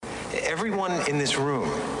Everyone in this room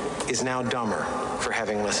is now dumber for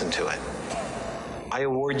having listened to it. I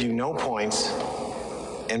award you no points,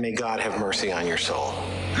 and may God have mercy on your soul.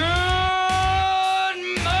 Good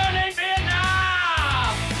morning,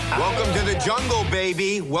 Vietnam! Welcome to the jungle,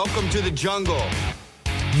 baby. Welcome to the jungle.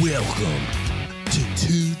 Welcome to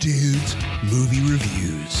Two Dudes Movie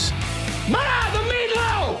Reviews. Mana, the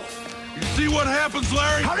meatloaf! You see what happens,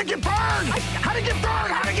 Larry? How'd it get burned? How'd it get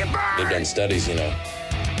burned? How'd it get burned? They've done studies,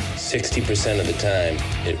 60% of the time,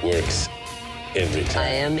 it works every time. I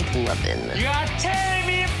am McLovin. You are tearing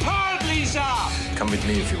me apart, Lisa! Come with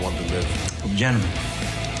me if you want to live. Gentlemen,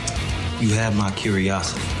 you have my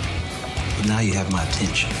curiosity, but now you have my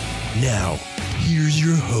attention. Now, here's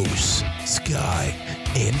your hosts, Sky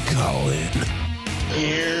and Colin.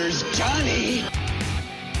 Here's Johnny!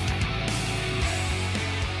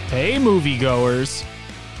 Hey, moviegoers.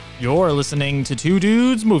 You're listening to Two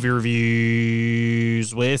Dudes Movie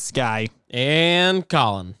Reviews with Sky and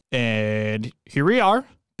Colin. And here we are,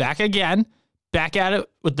 back again, back at it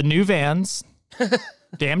with the new Vans.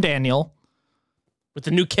 Damn Daniel. With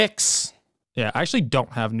the new kicks. Yeah, I actually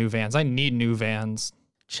don't have new Vans. I need new Vans.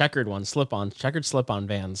 Checkered slip-on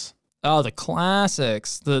Vans. Oh, the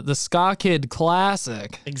classics. The Ska Kid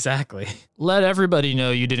classic. Exactly. Let everybody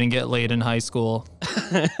know you didn't get laid in high school.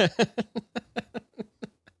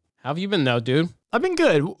 How have you been, though, dude? I've been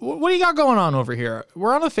good. What do you got going on over here?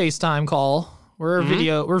 We're on a FaceTime call. We're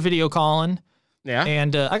video calling. Yeah.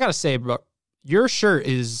 And I gotta say, bro, your shirt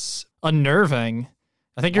is unnerving.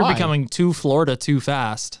 I think you're becoming too Florida too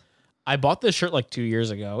fast. I bought this shirt like 2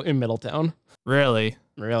 years ago in Middletown. Really?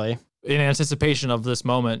 Really? In anticipation of this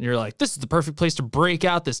moment, you're like, this is the perfect place to break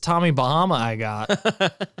out this Tommy Bahama I got.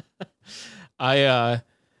 I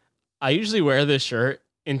usually wear this shirt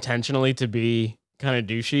intentionally to be kind of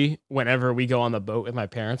douchey whenever we go on the boat with my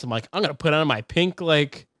parents. I'm like, I'm gonna put on my pink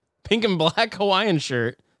and black Hawaiian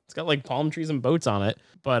shirt. It's got like palm trees and boats on it.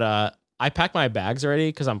 But I packed my bags already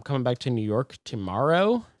because I'm coming back to New York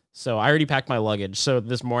tomorrow. So I already packed my luggage. So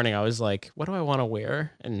this morning I was like, what do I want to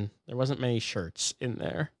wear? And there wasn't many shirts in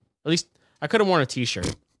there. At least I could have worn a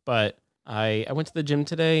t-shirt, but I went to the gym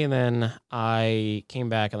today and then I came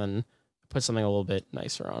back and then put something a little bit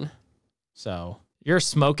nicer on. So you're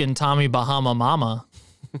smoking Tommy Bahama Mama.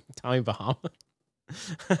 Tommy Bahama.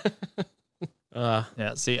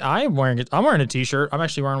 Yeah, see, I'm wearing a t-shirt. I'm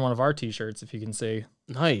actually wearing one of our t-shirts, if you can see.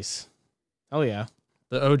 Nice. Hell yeah.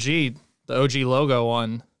 The OG logo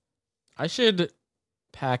one. I should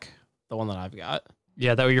pack the one that I've got.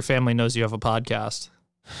 Yeah, that way your family knows you have a podcast.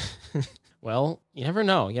 Well, you never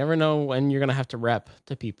know. You never know when you're going to have to rep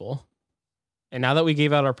to people. And now that we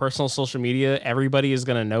gave out our personal social media, everybody is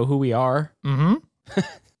going to know who we are. Mm-hmm.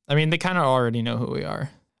 I mean, they kind of already know who we are.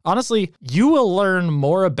 Honestly, you will learn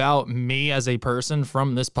more about me as a person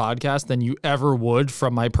from this podcast than you ever would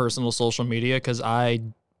from my personal social media because I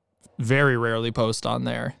very rarely post on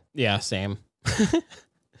there. Yeah, same.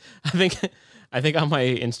 I think on my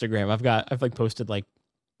Instagram, I've like posted like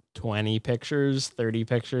 20 pictures, 30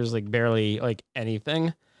 pictures, like barely like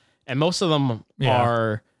anything. And most of them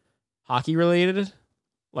are hockey related,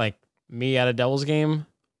 like me at a Devils game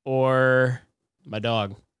or my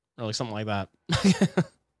dog or like something like that.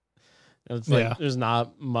 It's like there's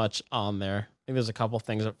not much on there. I think there's a couple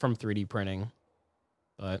things from 3D printing,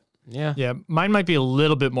 but yeah. Yeah, mine might be a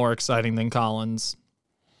little bit more exciting than Colin's.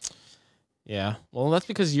 Yeah, well, that's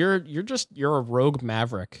because you're a rogue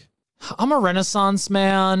maverick. I'm a Renaissance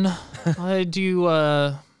man.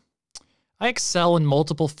 I excel in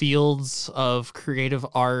multiple fields of creative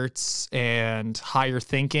arts and higher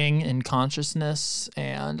thinking and consciousness,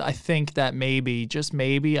 and I think that maybe, just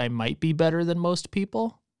maybe, I might be better than most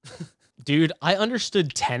people. Dude, I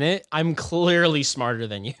understood Tenet. I'm clearly smarter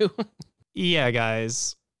than you. Yeah,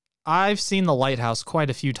 guys. I've seen The Lighthouse quite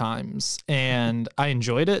a few times, and I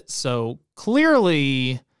enjoyed it, so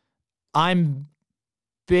clearly I'm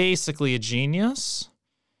basically a genius,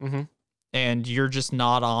 and you're just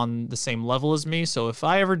not on the same level as me, so if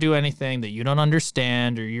I ever do anything that you don't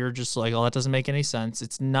understand, or you're just like, oh, that doesn't make any sense,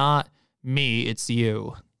 it's not me, it's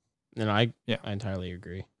you. And I entirely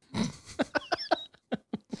agree.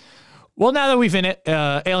 Well, now that we've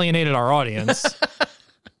alienated our audience,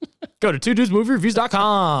 go to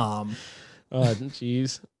twodudesmoviereviews.com. Oh,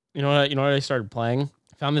 jeez. You know what I started playing?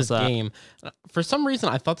 I found this game. For some reason,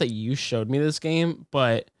 I thought that you showed me this game,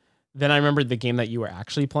 but then I remembered the game that you were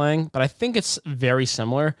actually playing. But I think it's very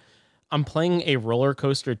similar. I'm playing a roller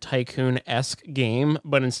coaster tycoon-esque game,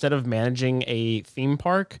 but instead of managing a theme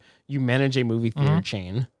park, you manage a movie theater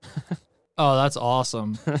chain. Oh, that's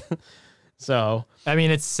awesome. So I mean,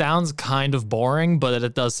 it sounds kind of boring, but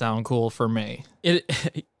it does sound cool for me.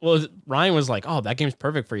 well, Ryan was like, "Oh, that game's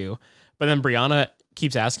perfect for you," but then Brianna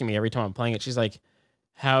keeps asking me every time I'm playing it. She's like,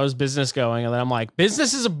 "How's business going?" And then I'm like,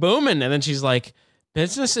 "Business is a booming." And then she's like,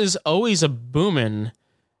 "Business is always a booming,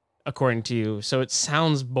 according to you." So it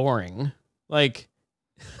sounds boring. Like,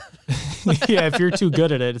 Yeah, if you're too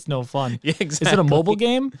good at it, it's no fun. yeah, exactly. Is it a mobile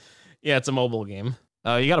game? Yeah, it's a mobile game.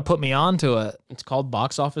 Oh, you got to put me onto it. It's called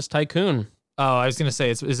Box Office Tycoon. Oh, I was gonna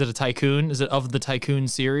say, is it a tycoon? Is it of the tycoon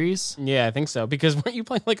series? Yeah, I think so. Because weren't you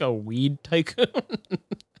playing like a weed tycoon?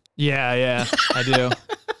 Yeah, I do.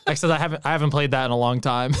 Except I haven't played that in a long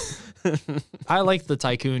time. I like the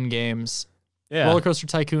tycoon games. Yeah. Roller Coaster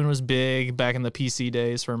Tycoon was big back in the PC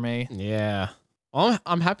days for me. Yeah. Well,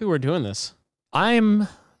 I'm happy we're doing this. I'm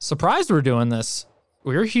surprised we're doing this.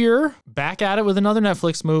 We're here back at it with another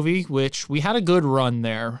Netflix movie, which we had a good run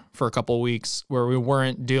there for a couple of weeks where we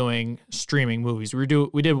weren't doing streaming movies. We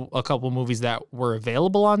did a couple of movies that were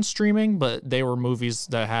available on streaming, but they were movies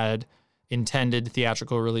that had intended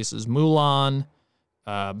theatrical releases. Mulan,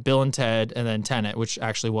 Bill and Ted, and then Tenet, which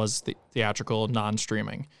actually was the theatrical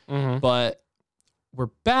non-streaming. Mm-hmm. But we're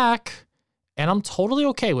back, and I'm totally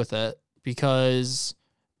okay with it because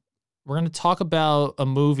we're going to talk about a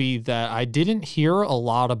movie that I didn't hear a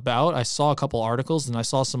lot about. I saw a couple articles and I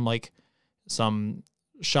saw some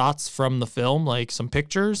shots from the film, like some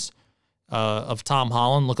pictures of Tom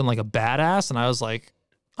Holland looking like a badass. And I was like,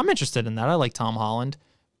 I'm interested in that. I like Tom Holland.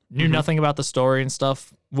 Knew nothing about the story and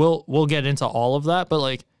stuff. We'll get into all of that, but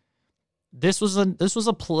like this was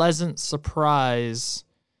a pleasant surprise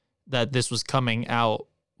that this was coming out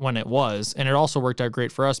when it was, and it also worked out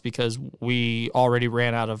great for us because we already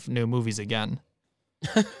ran out of new movies again.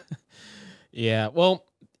 Yeah, well,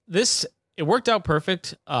 it worked out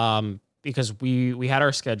perfect because we had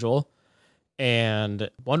our schedule, and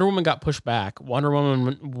Wonder Woman got pushed back. Wonder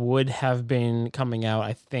Woman would have been coming out,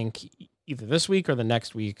 I think, either this week or the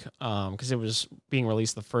next week, because it was being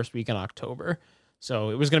released the first week in October. So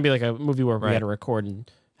it was going to be like a movie where we had to record and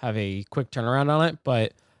have a quick turnaround on it,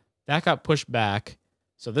 but that got pushed back.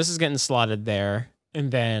 So this is getting slotted there.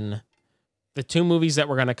 And then the two movies that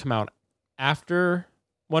were going to come out after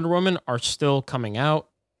Wonder Woman are still coming out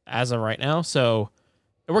as of right now. So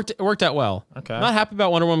it worked out well. Okay. I'm not happy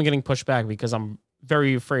about Wonder Woman getting pushed back because I'm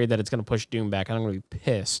very afraid that it's going to push Doom back and I'm going to be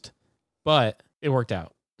pissed. But it worked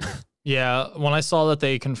out. Yeah, when I saw that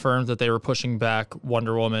they confirmed that they were pushing back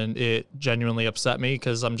Wonder Woman, it genuinely upset me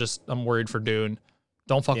because I'm worried for Dune.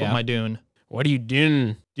 Don't fuck with my Dune. What are you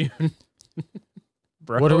doing, Dune?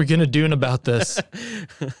 Bro. What are we gonna do about this?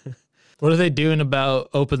 What are they doing about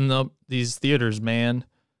opening up these theaters, man?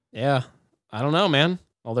 Yeah, I don't know, man.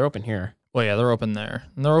 Well, they're open here. Well, yeah, they're open there.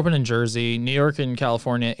 And they're open in Jersey. New York and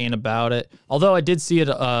California ain't about it. Although I did see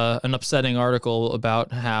an upsetting article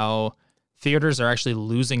about how theaters are actually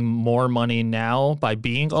losing more money now by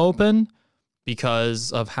being open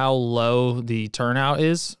because of how low the turnout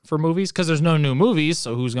is for movies. Because there's no new movies,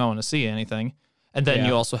 so who's going to see anything? And then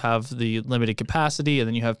you also have the limited capacity, and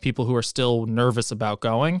then you have people who are still nervous about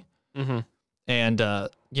going. Mm-hmm. And,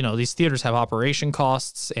 these theaters have operation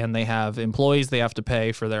costs, and they have employees they have to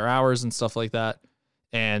pay for their hours and stuff like that.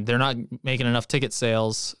 And they're not making enough ticket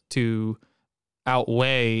sales to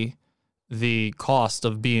outweigh the cost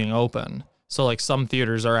of being open. So, like, some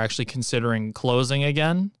theaters are actually considering closing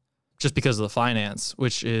again just because of the finance,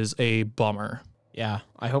 which is a bummer. Yeah,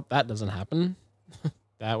 I hope that doesn't happen.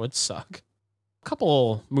 That would suck.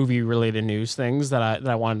 Couple movie related news things that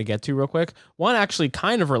I wanted to get to real quick. One actually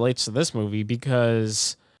kind of relates to this movie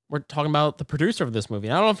because we're talking about the producer of this movie.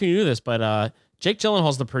 And I don't know if you knew this, but Jake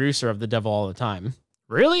Gyllenhaal's the producer of The Devil All the Time.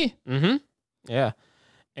 Really? Mm-hmm. Yeah.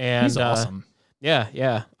 And he's awesome.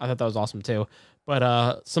 Yeah. I thought that was awesome too.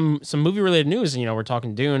 But some movie related news, we're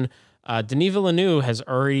talking Dune. Denis Villeneuve has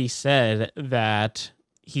already said that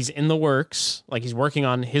he's in the works, like he's working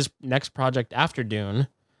on his next project after Dune,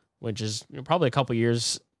 which is probably a couple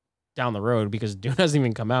years down the road because Dune hasn't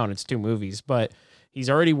even come out and it's 2 movies, but he's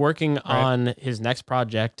already working on his next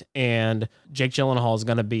project and Jake Gyllenhaal is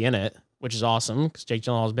going to be in it, which is awesome because Jake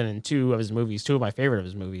Gyllenhaal has been in 2 of his movies, 2 of my favorite of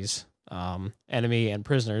his movies, Enemy and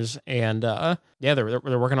Prisoners. And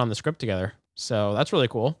they're working on the script together. So that's really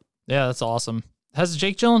cool. Yeah, that's awesome. Has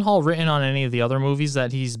Jake Gyllenhaal written on any of the other movies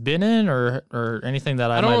that he's been in or anything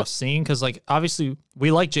that I might have seen? Because, like, obviously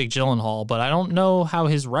we like Jake Gyllenhaal, but I don't know how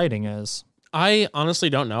his writing is. I honestly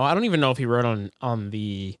don't know. I don't even know if he wrote on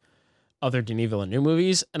the other Denis Villeneuve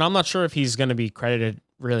movies, and I'm not sure if he's going to be credited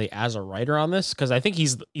really as a writer on this because I think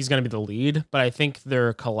he's going to be the lead, but I think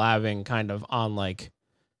they're collabing kind of on like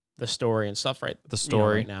the story and stuff, right? The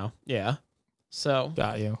story right now. Yeah. So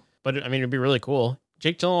got you. But I mean, it'd be really cool.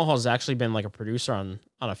 Jake Gyllenhaal has actually been like a producer on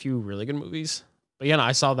a few really good movies. But yeah, no,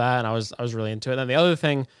 I saw that and I was really into it. And the other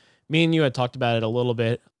thing, me and you had talked about it a little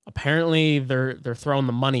bit. Apparently, they're throwing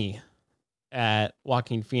the money at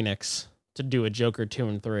Joaquin Phoenix to do a Joker 2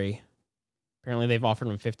 and 3. Apparently, they've offered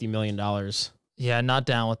him $50 million. Yeah, not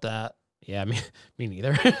down with that. Yeah, me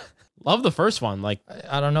neither. Love the first one. Like,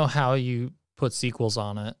 I don't know how you put sequels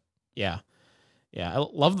on it. Yeah. I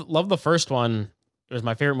love the first one. It was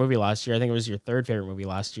my favorite movie last year. I think it was your third favorite movie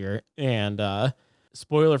last year. And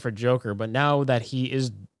spoiler for Joker, but now that he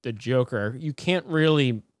is the Joker, you can't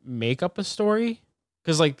really make up a story.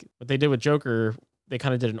 Because like what they did with Joker, they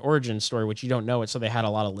kind of did an origin story, which you don't know it, so they had a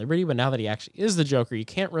lot of liberty. But now that he actually is the Joker, you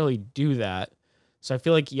can't really do that. So I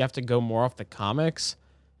feel like you have to go more off the comics.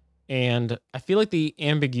 And I feel like the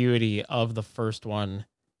ambiguity of the first one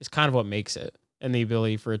is kind of what makes it, and the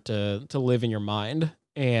ability for it to live in your mind.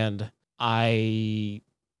 And I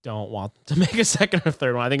don't want to make a second or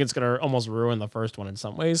third one. I think it's going to almost ruin the first one in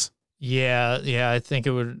some ways. Yeah, I think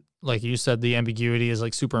it would, like you said, the ambiguity is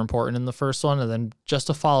like super important in the first one, and then just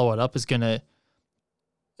to follow it up is going to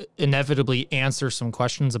inevitably answer some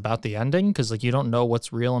questions about the ending, because like you don't know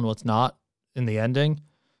what's real and what's not in the ending.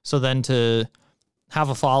 So then to have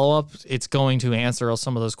a follow-up, it's going to answer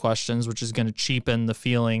some of those questions, which is going to cheapen the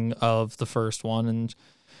feeling of the first one. And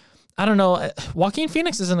I don't know, Joaquin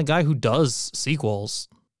Phoenix isn't a guy who does sequels.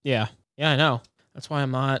 Yeah, I know. That's why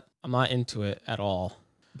I'm not into it at all.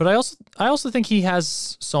 But I also think he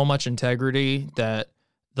has so much integrity that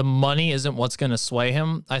the money isn't what's going to sway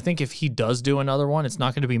him. I think if he does do another one, it's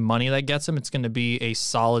not going to be money that gets him. It's going to be a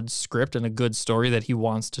solid script and a good story that he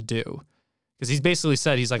wants to do. Because he's basically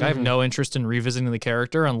said, he's like, I have no interest in revisiting the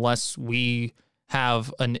character unless we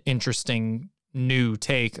have an interesting new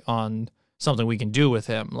take on something we can do with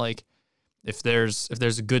him. Like, if there's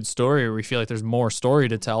a good story or we feel like there's more story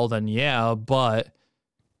to tell, then yeah. But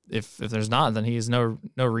if there's not, then he has no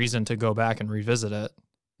reason to go back and revisit it.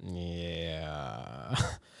 Yeah.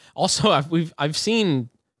 Also, I've seen,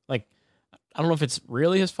 like, I don't know if it's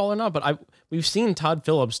really his fault or not, but we've seen Todd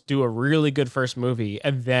Phillips do a really good first movie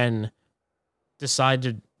and then decide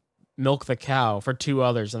to milk the cow for two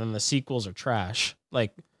others, and then the sequels are trash.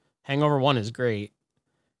 Like, Hangover 1 is great.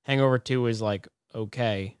 Hangover 2 is like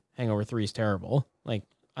okay. Hangover 3 is terrible. Like,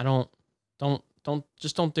 I don't do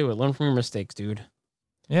it. Learn from your mistakes, dude.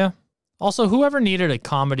 Yeah. Also, whoever needed a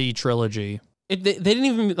comedy trilogy? They didn't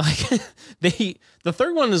even like the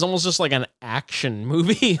third one is almost just like an action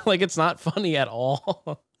movie. Like, it's not funny at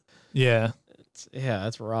all. Yeah.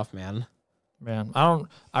 It's rough, man. Man,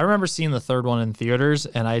 I remember seeing the third one in theaters,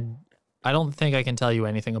 and I don't think I can tell you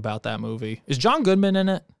anything about that movie. Is John Goodman in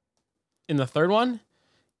it? In the third one?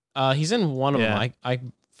 He's in one of Yeah. them. I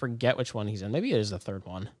forget which one he's in. Maybe it is the third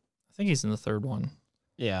one. I think he's in the third one.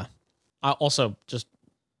 Yeah. I've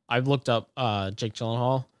looked up Jake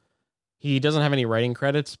Gyllenhaal. He doesn't have any writing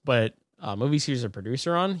credits, but movies he was a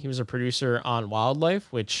producer on. He was a producer on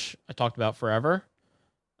Wildlife, which I talked about forever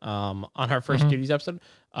on our first Duties episode.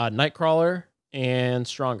 Nightcrawler and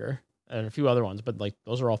Stronger and a few other ones, but like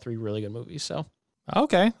those are all three really good movies. So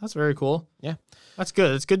okay, that's very cool. Yeah, that's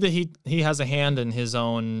good. It's good that he has a hand in his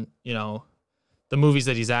own, the movies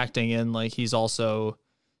that he's acting in. Like, he's also,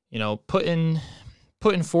 putting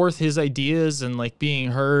forth his ideas and like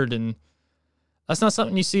being heard, and that's not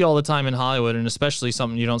something you see all the time in Hollywood, and especially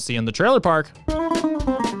something you don't see in the trailer park.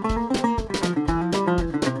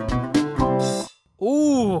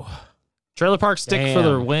 Ooh. Trailer Park Stick for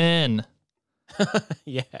the win.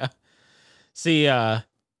 Yeah. See,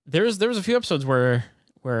 there's a few episodes where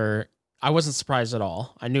I wasn't surprised at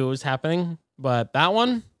all. I knew it was happening, but that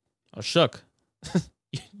one, I was shook.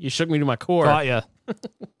 You shook me to my core. Got ya.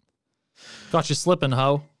 Got you slipping,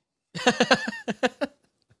 ho.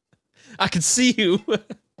 I could see you.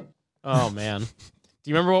 Oh man. Do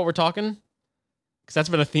you remember what we're talking? Because that's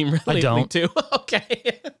been a theme lately I don't. too.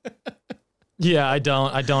 Okay. Yeah, I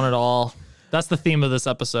don't at all. That's the theme of this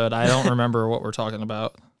episode. I don't remember what we're talking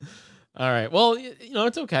about. All right. Well,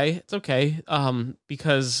 it's okay. It's okay.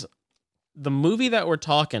 Because the movie that we're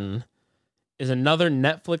talking is another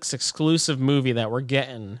Netflix exclusive movie that we're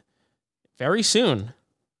getting very soon.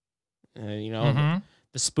 The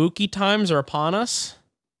spooky times are upon us.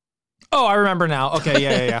 Oh, I remember now. Okay,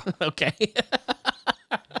 yeah. Okay.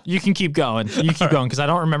 You can keep going. You keep going, because I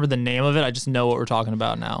don't remember the name of it. I just know what we're talking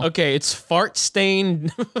about now. Okay, it's Fart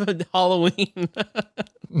Stained Halloween,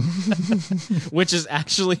 which is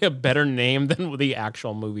actually a better name than the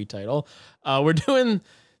actual movie title. We're doing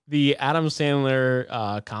the Adam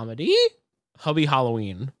Sandler comedy, Hubie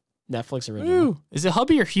Halloween, Netflix original. Ooh. Is it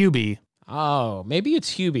Hubie or Hubie? Oh, maybe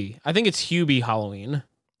it's Hubie. I think it's Hubie Halloween.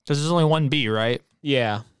 Because there's only one B, right?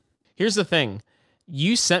 Yeah. Here's the thing.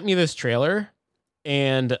 You sent me this trailer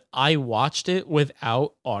and I watched it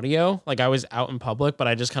without audio. Like I was out in public, but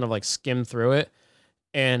I just kind of like skimmed through it.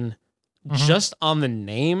 And just on the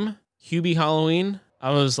name, Hubie Halloween,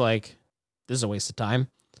 I was like, this is a waste of time.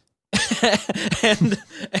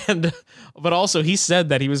 But also he said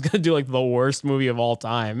that he was going to do like the worst movie of all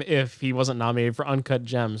time if he wasn't nominated for Uncut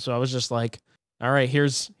Gems. So I was just like, all right,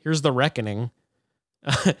 here's The Reckoning.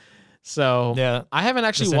 So yeah, I haven't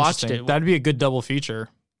actually watched it. That'd be a good double feature.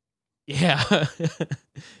 Yeah.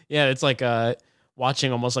 Yeah, it's like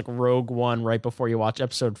watching almost like Rogue One right before you watch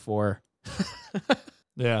episode 4.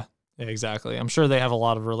 Yeah, exactly. I'm sure they have a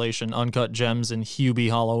lot of relation. Uncut Gems and Hubie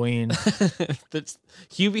Halloween.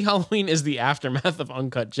 Hubie Halloween is the aftermath of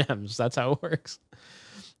Uncut Gems. That's how it works.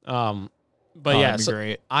 But yeah, so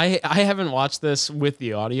great. I haven't watched this with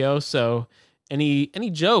the audio, so any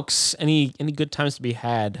jokes, any good times to be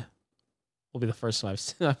had will be the first time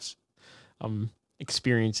I'm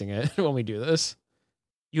experiencing it when we do this.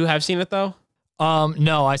 You have seen it though?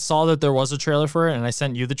 No, I saw that there was a trailer for it, and I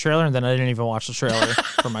sent you the trailer, and then I didn't even watch the trailer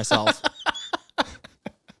for myself.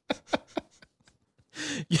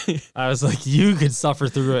 I was like, you could suffer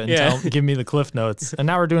through it and give me the cliff notes. And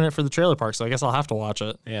now we're doing it for the trailer park, so I guess I'll have to watch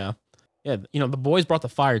it. Yeah. Yeah, you know, the boys brought the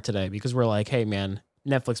fire today because we're like, hey, man,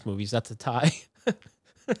 Netflix movies, that's a tie.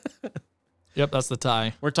 Yep, that's the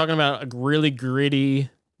tie. We're talking about a really gritty,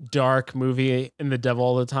 dark movie in the devil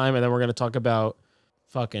all the time, and then we're going to talk about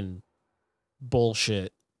fucking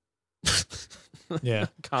bullshit. Yeah.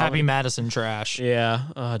 Happy Madison trash. Yeah.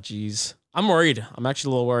 Oh, geez. I'm worried. I'm actually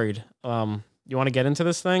a little worried. You want to get into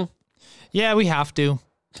this thing? Yeah, we have to.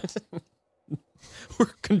 We're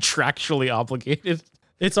contractually obligated.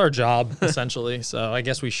 It's our job, essentially, so I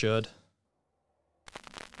guess we should.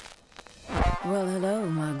 Well, hello,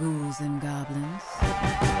 my ghouls and goblins.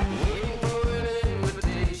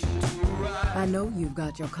 I know you've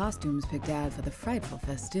got your costumes picked out for the frightful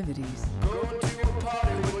festivities.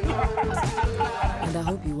 And I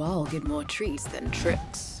hope you all get more treats than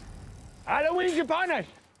tricks. Halloween's upon us.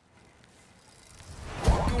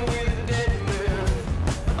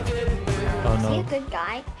 Oh, Is he a no. good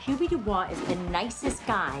guy? Hubie Dubois is the nicest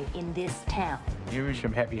guy in this town. Here are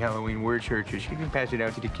some happy Halloween word searches. You can pass it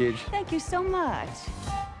out to the kids. Thank you so much.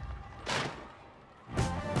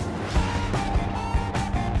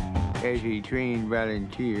 As a trained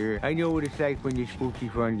volunteer, I know what it's like when the spooky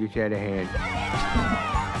fun gets out of hand.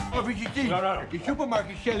 Officer D, the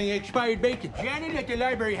supermarket's selling expired bacon. Janet at the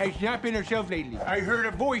library has not been herself lately. I heard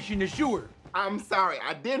a voice in the sewer. I'm sorry,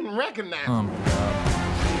 I didn't recognize him.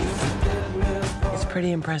 It's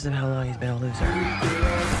pretty impressive how long he's been a loser.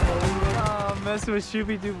 Oh, messing with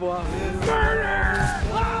Hubie Dubois. Murder!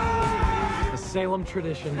 A Salem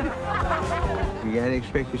tradition. You gotta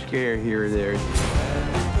expect a scare here or there.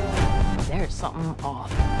 There's something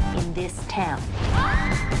off in this town.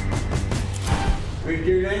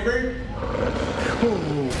 Mr. Lambert?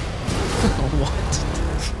 What?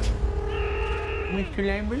 Mr.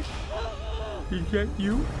 Lambert? Is that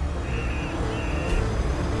you?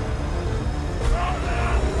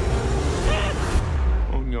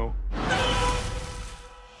 Oh, no.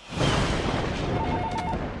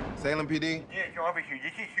 Salem PD? Yes, officer,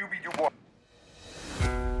 this is Hubie Dubois.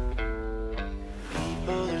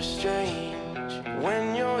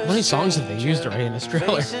 How many songs have they used already in this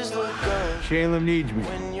trailer? Salem needs me.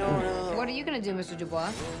 What are you gonna do, Mr.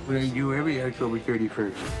 Dubois? What I do every October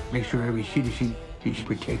 31st. Make sure every citizen is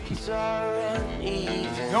protected.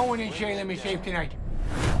 No one in Salem is safe tonight.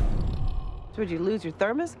 So would you lose your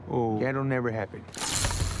thermos? Oh, that'll never happen.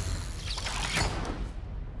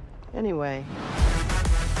 Anyway.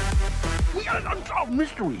 We got an unsolved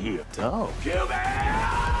mystery here. Oh.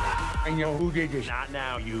 I know who did this. Not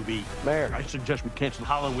now, UB. Mayor, I suggest we cancel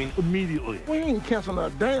Halloween immediately. We ain't canceling a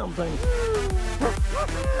damn thing.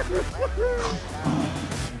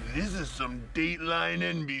 This is some Dateline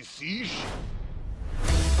NBC shit.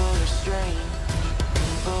 People are strange.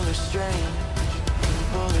 People are strange.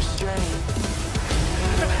 People are strange.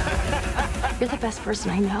 You're the best person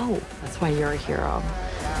I know. That's why you're a hero.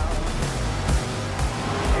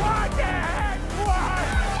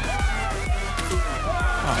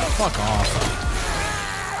 Oh, fuck off.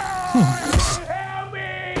 Help me!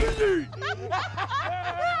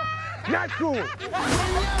 Not cool.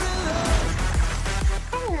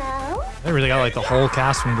 Hello. They really got like the whole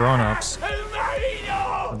cast from Grown Ups.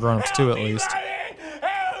 Or Grown Ups 2 at least.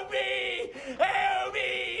 Help me! Help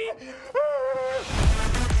me!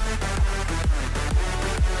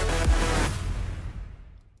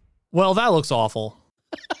 Well, that looks awful.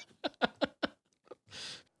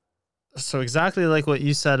 So exactly like what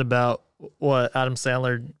you said about what Adam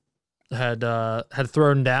Sandler had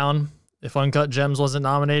thrown down. If Uncut Gems wasn't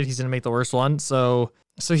nominated, he's gonna make the worst one. So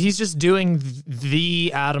he's just doing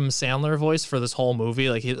the Adam Sandler voice for this whole movie.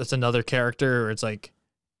 Like it's another character, or it's like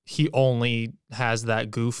he only has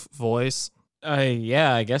that goof voice.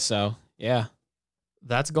 Yeah, I guess so. Yeah,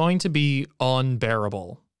 that's going to be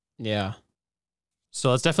unbearable. Yeah.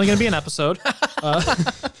 So it's definitely gonna be an episode.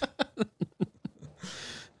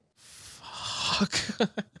 Fuck.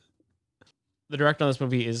 The director on this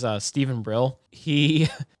movie is Stephen Brill.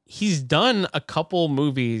 He's done a couple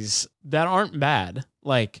movies that aren't bad,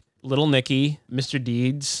 like Little Nicky, Mr.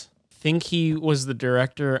 Deeds. I think he was the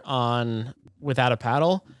director on Without a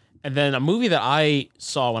Paddle. And then a movie that I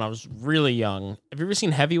saw when I was really young. Have you ever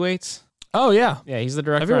seen Heavyweights? Oh, yeah. Yeah, he's the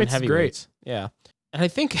director Heavyweights on is Heavyweights. Yeah. And I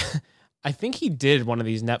think he did one of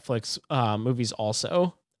these Netflix movies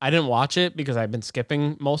also. I didn't watch it because I've been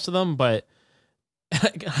skipping most of them, but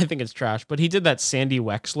I think it's trash. But he did that Sandy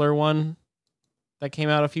Wexler one that came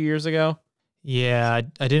out a few years ago. Yeah,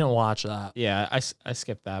 I didn't watch that. Yeah, I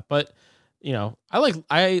skipped that. But you know, I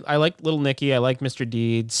like Little Nicky. I like Mr.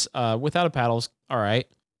 Deeds. Without a Paddle's all right.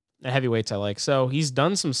 The Heavyweights I like. So he's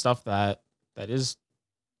done some stuff that is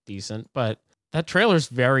decent, but that trailer's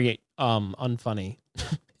very unfunny.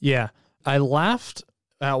 Yeah, I laughed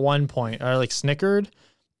at one point. I like snickered,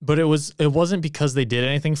 but it wasn't because they did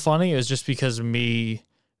anything funny. It was just because of me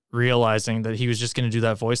realizing that he was just going to do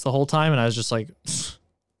that voice the whole time, and I was just like,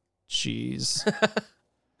 jeez.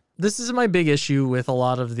 This is my big issue with a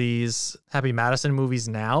lot of these Happy Madison movies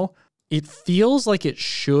now. It feels like it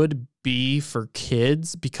should be for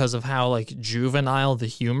kids because of how like juvenile the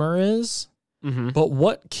humor is. Mm-hmm. But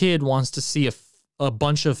what kid wants to see a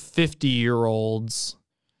bunch of 50-year-olds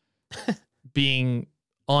being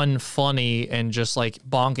unfunny and just like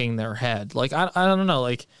bonking their head? Like, I don't know.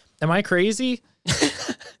 Like, am I crazy?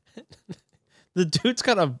 The dude's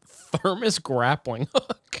got a thermos grappling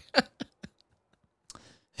hook.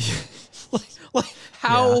 like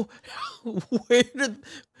how? Yeah. Where did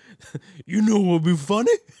you know what would be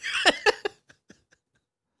funny?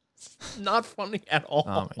 It's not funny at all.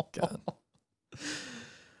 Oh my god!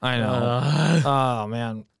 I know. Oh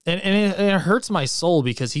man, and it hurts my soul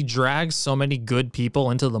because he drags so many good people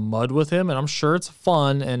into the mud with him, and I'm sure it's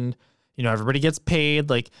fun and. You know, everybody gets paid.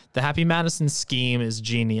 Like the Happy Madison scheme is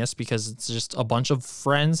genius because it's just a bunch of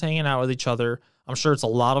friends hanging out with each other. I'm sure it's a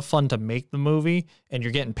lot of fun to make the movie and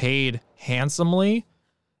you're getting paid handsomely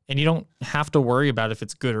and you don't have to worry about if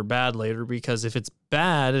it's good or bad later because if it's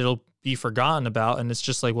bad, it'll be forgotten about. And it's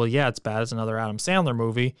just like, well, yeah, it's bad. It's another Adam Sandler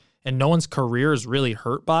movie and no one's career is really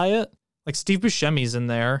hurt by it. Like Steve Buscemi's in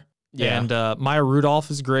there. Yeah. And Maya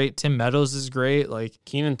Rudolph is great. Tim Meadows is great. Like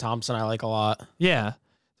Kenan Thompson, I like a lot. Yeah.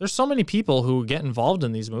 There's so many people who get involved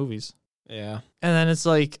in these movies. Yeah. And then it's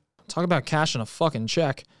like, talk about cashing a fucking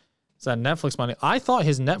check. It's that Netflix money. I thought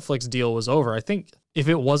his Netflix deal was over. I think if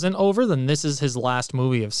it wasn't over, then this is his last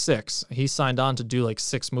movie of 6. He signed on to do like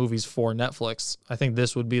 6 movies for Netflix. I think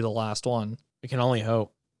this would be the last one. We can only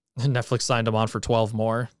hope. And Netflix signed him on for 12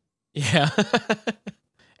 more. Yeah.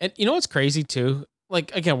 And you know what's crazy too?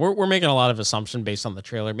 Like, again, we're making a lot of assumption based on the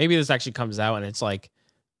trailer. Maybe this actually comes out and it's like,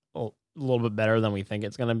 well, a little bit better than we think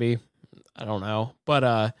it's going to be. I don't know.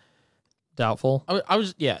 But doubtful. I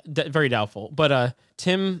was very doubtful. But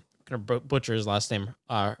Tim, I'm going to butcher his last name.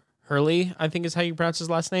 Hurley, I think is how you pronounce his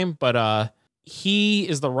last name. But he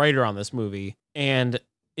is the writer on this movie. And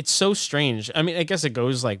it's so strange. I mean, I guess it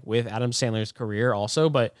goes like with Adam Sandler's career also.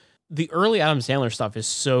 But the early Adam Sandler stuff is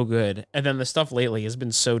so good. And then the stuff lately has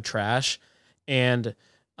been so trash. And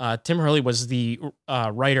Tim Hurley was the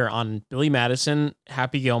writer on Billy Madison,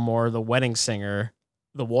 Happy Gilmore, The Wedding Singer,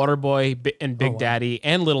 The Waterboy, and Big Daddy,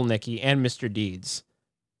 and Little Nicky, and Mr. Deeds.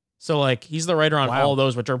 So, like, he's the writer on all of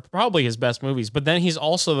those, which are probably his best movies. But then he's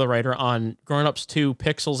also the writer on Grown Ups 2,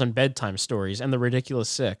 Pixels, and Bedtime Stories, and The Ridiculous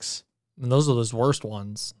Six. And those are those worst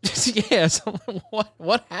ones. Yeah, so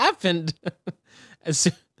what happened? As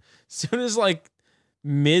soon as, like,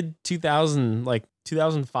 mid-2000, like,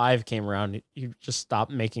 2005 came around, you just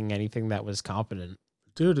stopped making anything that was competent.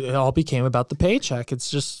 Dude, it all became about the paycheck.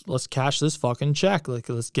 It's just, let's cash this fucking check. Like,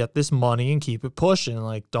 let's get this money and keep it pushing.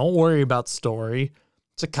 Like, don't worry about story.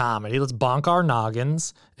 It's a comedy. Let's bonk our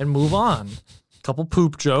noggins and move on. A couple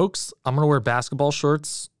poop jokes. I'm going to wear basketball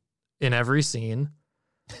shorts in every scene.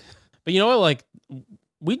 But you know what? Like,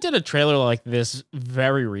 we did a trailer like this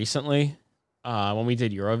very recently when we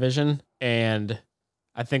did Eurovision, and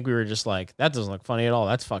I think we were just like, that doesn't look funny at all.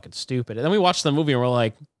 That's fucking stupid. And then we watched the movie and we're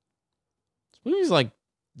like, this movie's like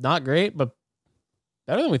not great, but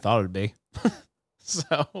better than we thought it would be.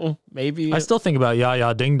 So maybe I still think about Ya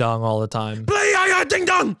Ya Ding Dong all the time. play Ya Ya Ding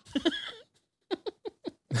Dong.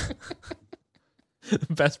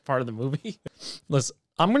 Best part of the movie. Listen,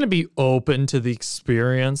 I'm going to be open to the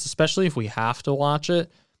experience, especially if we have to watch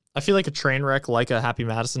it. I feel like a train wreck, like a Happy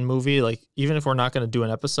Madison movie, like even if we're not going to do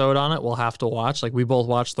an episode on it, we'll have to watch. Like we both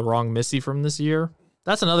watched The Wrong Missy from this year.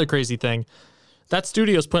 That's another crazy thing. That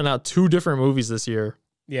studio's putting out 2 different movies this year.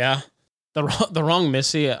 Yeah. The Wrong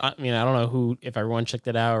Missy. I mean, I don't know if everyone checked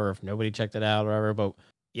it out or if nobody checked it out or whatever, but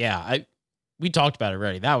yeah, we talked about it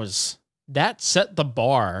already. That set the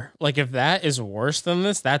bar. Like if that is worse than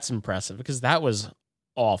this, that's impressive because that was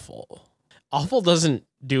awful. Awful doesn't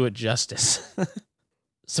do it justice.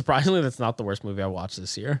 Surprisingly, that's not the worst movie I watched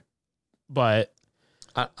this year. But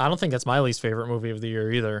I don't think that's my least favorite movie of the year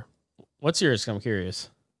either. What's yours? I'm curious.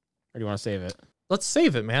 Or do you want to save it? Let's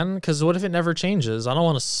save it, man, because what if it never changes? I don't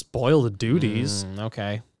want to spoil the duties.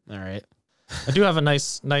 Okay. All right. I do have a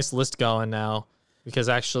nice list going now because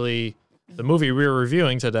actually the movie we were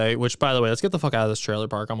reviewing today, which by the way, let's get the fuck out of this trailer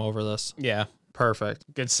park. I'm over this. Yeah.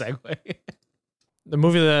 Perfect. Good segue. The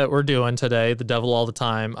movie that we're doing today, The Devil All the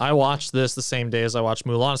Time, I watched this the same day as I watched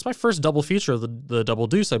Mulan. It's my first double feature of the Double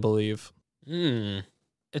Deuce, I believe.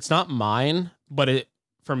 It's not mine, but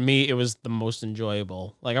for me, it was the most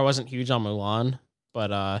enjoyable. Like, I wasn't huge on Mulan,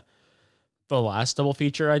 but the last double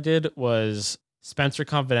feature I did was Spencer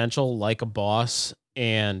Confidential, Like a Boss,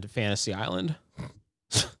 and Fantasy Island.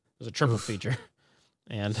 It was a triple feature.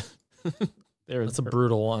 And that's a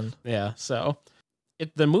brutal one. Yeah, so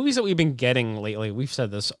the movies that we've been getting lately, we've said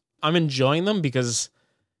this, I'm enjoying them because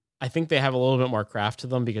I think they have a little bit more craft to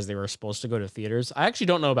them because they were supposed to go to theaters. I actually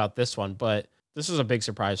don't know about this one, but this was a big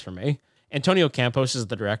surprise for me. Antonio Campos is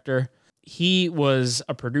the director. He was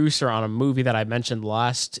a producer on a movie that I mentioned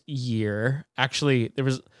last year. Actually, we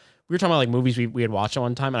were talking about like movies we had watched at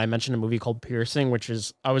one time, and I mentioned a movie called Piercing, which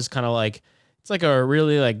is, I was kind of like, it's like a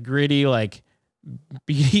really like gritty, like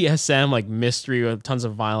BDSM, like mystery with tons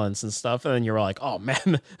of violence and stuff. And then you were like, oh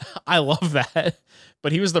man, I love that.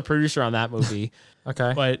 But he was the producer on that movie.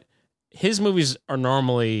 Okay. But his movies are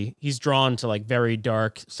normally, he's drawn to like very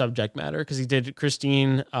dark subject matter because he did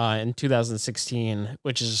Christine in 2016,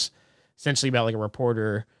 which is essentially about like a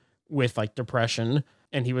reporter with like depression.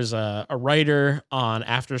 And he was a writer on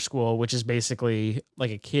After School, which is basically like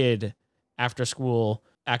a kid after school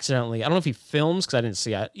accidentally, I don't know if he films because I didn't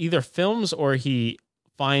see it, either films or he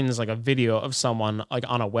finds like a video of someone like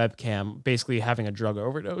on a webcam basically having a drug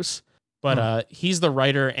overdose. But he's the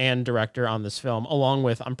writer and director on this film, along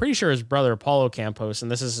with, I'm pretty sure, his brother, Paulo Campos,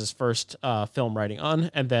 and this is his first film writing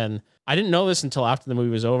on. And then, I didn't know this until after the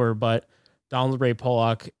movie was over, but Donald Ray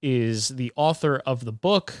Pollock is the author of the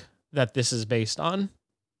book that this is based on.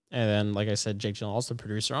 And then, like I said, Jake Gyllenhaal's the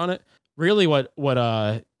producer on it. Really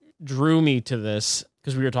what drew me to this,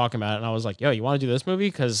 because we were talking about it, and I was like, yo, you want to do this movie?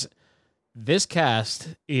 Because this cast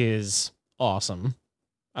is awesome.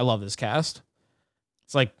 I love this cast.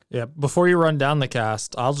 It's like, yeah, before you run down the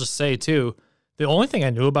cast, I'll just say too, the only thing I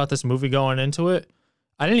knew about this movie going into it,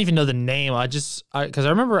 I didn't even know the name. Because I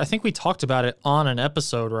remember, I think we talked about it on an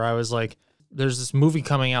episode where I was like, there's this movie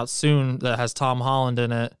coming out soon that has Tom Holland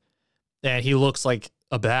in it, and he looks like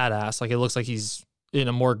a badass. Like, it looks like he's in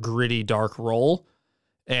a more gritty, dark role.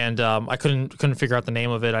 And I couldn't figure out the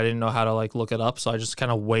name of it. I didn't know how to like look it up, so I just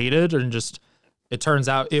kind of waited and just. It turns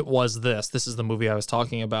out it was this. This is the movie I was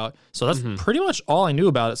talking about. So that's pretty much all I knew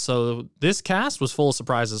about it. So this cast was full of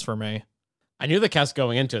surprises for me. I knew the cast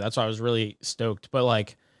going into it. That's why I was really stoked. But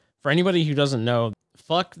like, for anybody who doesn't know,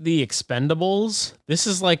 fuck the Expendables. This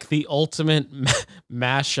is like the ultimate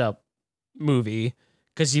mashup movie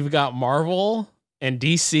because you've got Marvel and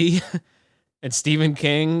DC and Stephen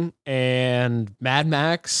King and Mad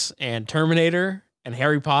Max and Terminator and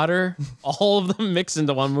Harry Potter, all of them mixed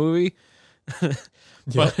into one movie.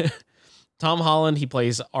 But Tom Holland, he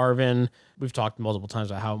plays Arvin. We've talked multiple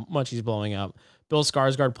times about how much he's blowing up. Bill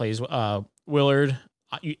Skarsgård plays Willard.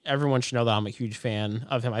 Everyone should know that I'm a huge fan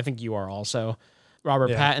of him. I think you are also. Robert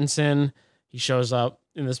Pattinson, he shows up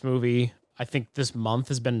in this movie. I think this month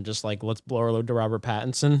has been just like, let's blow our load to Robert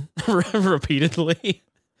Pattinson repeatedly.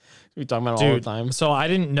 We talking about it all the time. So I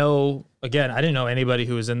didn't know anybody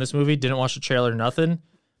who was in this movie, didn't watch the trailer, nothing.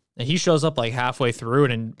 And he shows up like halfway through,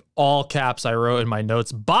 and in all caps, I wrote in my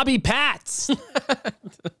notes, Bobby Pats.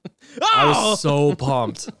 I was so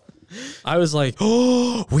pumped. I was like,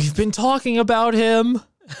 oh, we've been talking about him.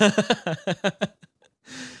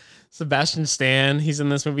 Sebastian Stan, he's in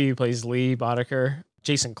this movie. He plays Lee Boddicker.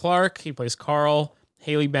 Jason Clarke, he plays Carl.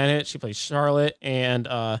 Haley Bennett, she plays Charlotte. And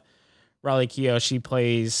Riley Keough, she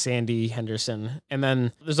plays Sandy Henderson. And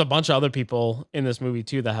then there's a bunch of other people in this movie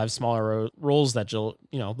too that have smaller roles that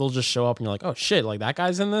they'll just show up and you're like, oh shit, like that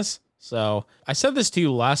guy's in this. So I said this to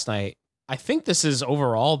you last night. I think this is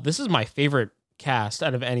my favorite cast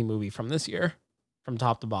out of any movie from this year, from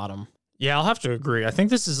top to bottom. Yeah, I'll have to agree. I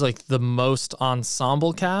think this is like the most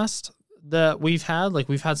ensemble cast that we've had. Like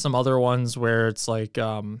we've had some other ones where it's like,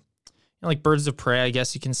 like Birds of Prey, I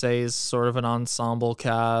guess you can say is sort of an ensemble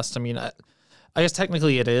cast. I mean, I guess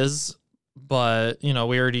technically it is, but we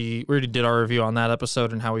already did our review on that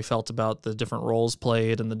episode and how we felt about the different roles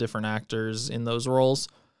played and the different actors in those roles.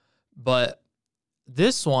 But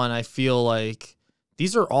this one, I feel like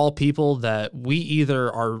these are all people that we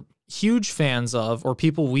either are huge fans of or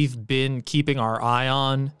people we've been keeping our eye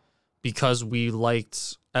on because we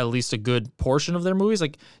liked at least a good portion of their movies.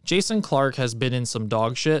 Like Jason Clarke has been in some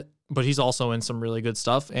dog shit, but he's also in some really good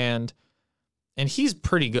stuff, and he's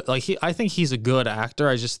pretty good. Like I think he's a good actor.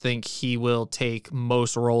 I just think he will take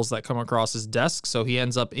most roles that come across his desk, so he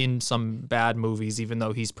ends up in some bad movies, even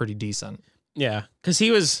though he's pretty decent. Yeah, because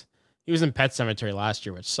he was in Pet Sematary last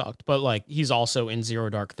year, which sucked, but like he's also in Zero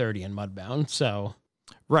Dark 30 and Mudbound. So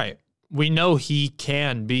right, we know he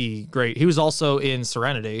can be great. He was also in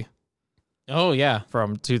Serenity. Oh yeah,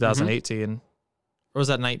 from 2018, or was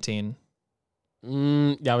that 19?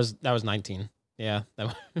 That was 19. Yeah.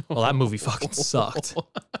 Well, that movie fucking sucked.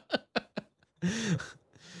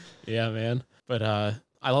 Yeah, man. But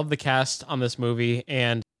I love the cast on this movie,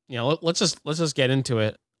 and let's just get into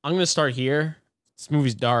it. I'm gonna start here. This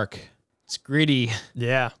movie's dark. It's gritty.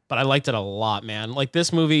 Yeah. But I liked it a lot, man. Like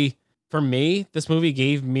this movie, for me, this movie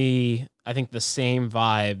gave me, I think, the same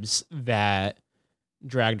vibes that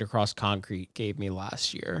Dragged Across Concrete gave me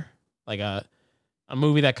last year. Like a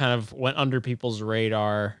movie that kind of went under people's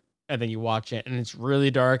radar, and then you watch it and it's really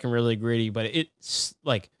dark and really gritty, but it's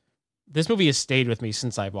like this movie has stayed with me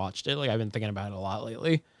since I've watched it. Like I've been thinking about it a lot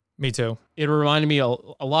lately. Me too. It reminded me a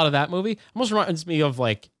lot of that movie. Almost reminds me of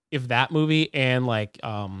like if that movie and like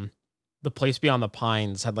The Place Beyond the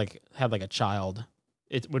Pines had a child,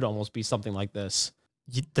 it would almost be something like this.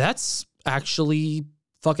 That's actually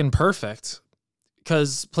fucking perfect,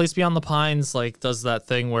 because Place Beyond the Pines like does that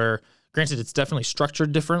thing where, granted, it's definitely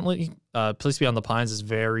structured differently. Place Beyond the Pines is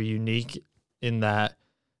very unique in that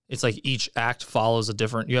it's like each act follows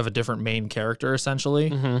you have a different main character essentially.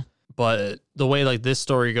 Mm-hmm. But the way like this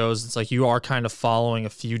story goes, it's like you are kind of following a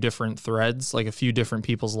few different threads, like a few different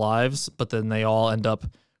people's lives, but then they all end up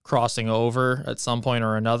crossing over at some point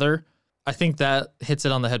or another. I think that hits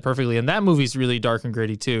it on the head perfectly. And that movie's really dark and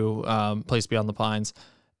gritty too, Place Beyond the Pines.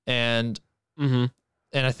 And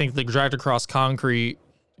I think the Dragged Across Concrete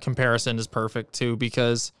comparison is perfect too,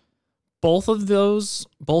 because both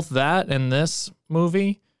that and this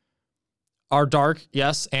movie are dark,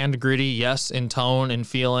 yes, and gritty, yes, in tone and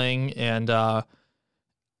feeling. And I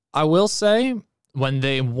will say, when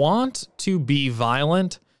they want to be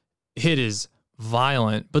violent, it is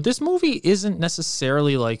violent. But this movie isn't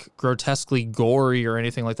necessarily like grotesquely gory or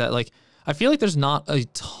anything like that. Like I feel like there's not a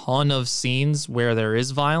ton of scenes where there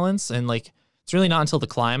is violence, and like it's really not until the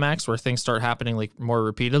climax where things start happening like more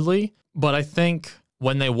repeatedly. But I think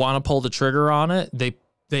when they want to pull the trigger on it,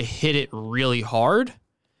 they hit it really hard.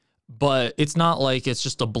 But it's not like it's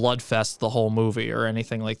just a blood fest the whole movie or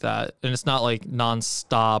anything like that. And it's not like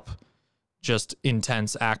nonstop, just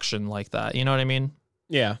intense action like that. You know what I mean?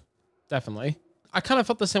 Yeah, definitely. I kind of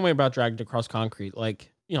felt the same way about Dragged Across Concrete.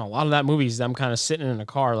 Like, a lot of that movie is them kind of sitting in a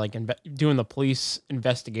car, like doing the police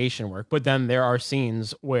investigation work. But then there are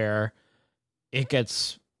scenes where it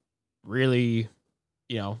gets really,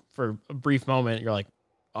 for a brief moment, you're like,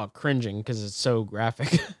 cringing because it's so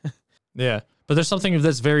graphic. Yeah. But there's something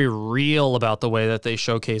that's very real about the way that they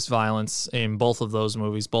showcase violence in both of those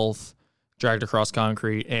movies, both Dragged Across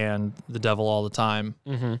Concrete and The Devil All the Time.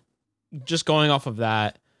 Mm-hmm. Just going off of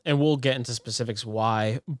that, and we'll get into specifics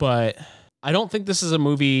why, but I don't think this is a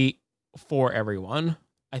movie for everyone.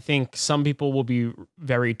 I think some people will be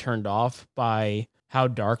very turned off by how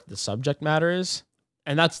dark the subject matter is.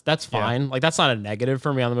 And that's fine. Yeah. Like that's not a negative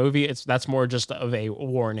for me on the movie. That's more just of a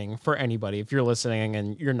warning for anybody. If you're listening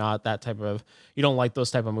and you're not you don't like those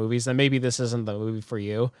type of movies, then maybe this isn't the movie for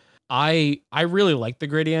you. I really like the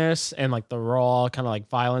grittiness and like the raw kind of like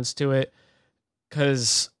violence to it,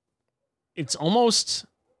 because it's almost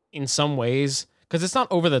in some ways, because it's not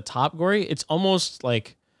over the top gory, it's almost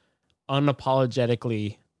like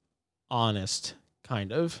unapologetically honest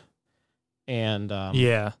kind of. And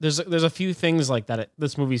yeah, there's a few things like that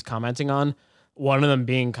this movie's commenting on. One of them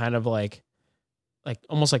being kind of like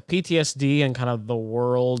almost like PTSD and kind of the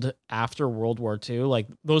world after World War II. Like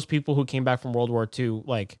those people who came back from World War II,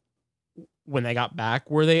 like when they got back,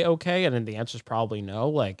 were they okay? And then the answer is probably no.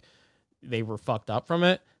 Like, they were fucked up from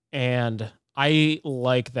it. And I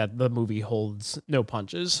like that the movie holds no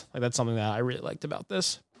punches. Like, that's something that I really liked about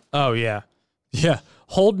this. Oh, yeah. Yeah.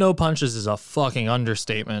 Hold no punches is a fucking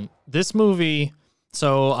understatement. This movie,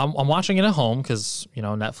 so I'm watching it at home because, you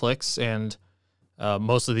know, Netflix, and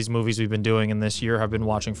most of these movies we've been doing in this year have been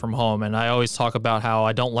watching from home. And I always talk about how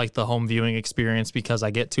I don't like the home viewing experience because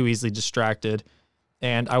I get too easily distracted.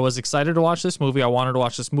 And I was excited to watch this movie. I wanted to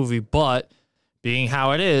watch this movie, but being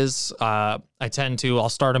how it is, I'll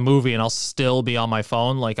start a movie and I'll still be on my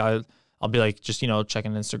phone. Like I'll be like, just, you know,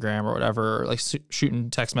 checking Instagram or whatever, or like shooting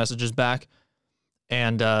text messages back.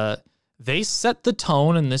 And they set the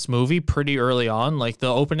tone in this movie pretty early on. Like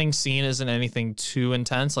the opening scene isn't anything too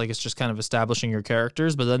intense. Like it's just kind of establishing your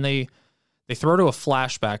characters, but then they throw to a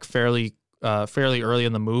flashback fairly early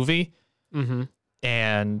in the movie. Mm-hmm.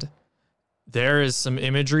 And there is some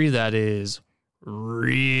imagery that is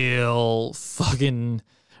real fucking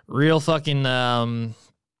gnarly.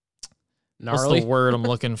 What's the word I'm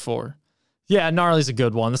looking for? Yeah, gnarly's a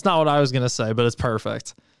good one. That's not what I was gonna say, but it's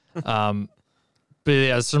perfect. But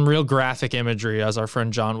yeah, some real graphic imagery, as our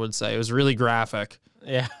friend John would say. It was really graphic.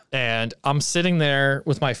 Yeah. And I'm sitting there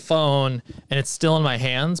with my phone and it's still in my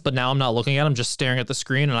hands, but now I'm not looking at it. I'm just staring at the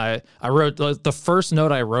screen. And I wrote, the first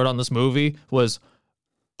note I wrote on this movie was,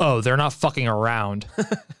 oh, they're not fucking around.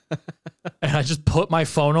 And I just put my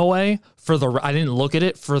phone away I didn't look at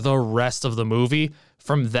it for the rest of the movie.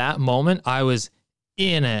 From that moment, I was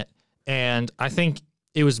in it. And I think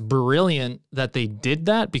it was brilliant that they did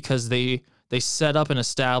that because they set up and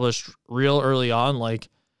established real early on, like,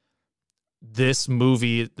 this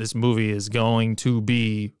movie is going to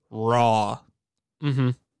be raw. Mm-hmm.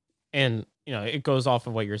 And, you know, it goes off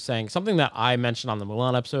of what you're saying. Something that I mentioned on the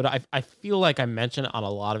Mulan episode, I feel like I mentioned it on a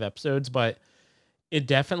lot of episodes, but it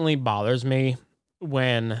definitely bothers me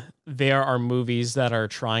when there are movies that are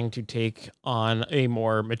trying to take on a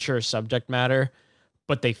more mature subject matter,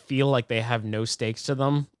 but they feel like they have no stakes to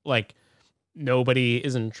them. Like, nobody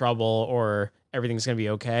is in trouble or everything's going to be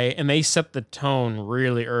okay. And they set the tone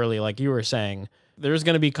really early. Like you were saying, there's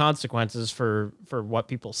going to be consequences for what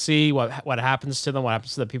people see, what happens to them, what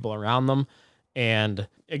happens to the people around them. And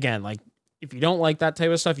again, like, if you don't like that type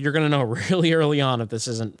of stuff, you're going to know really early on if this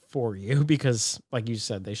isn't for you, because like you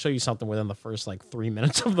said, they show you something within the first like 3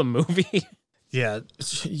 minutes of the movie. Yeah.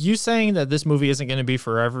 You saying that this movie isn't going to be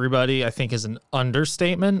for everybody, I think is an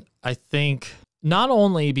understatement. I think not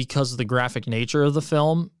only because of the graphic nature of the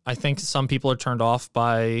film, I think some people are turned off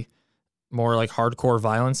by more like hardcore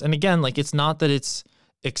violence. And again, like, it's not that it's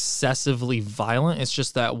excessively violent. It's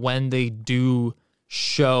just that when they do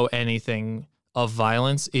show anything of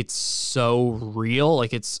violence, it's so real.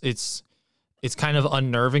 Like it's kind of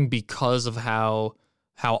unnerving because of how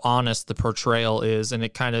honest the portrayal is. And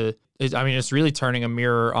it's really turning a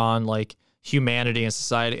mirror on like humanity and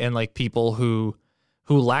society and like people who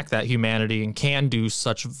lack that humanity and can do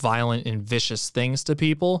such violent and vicious things to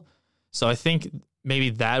people. So I think maybe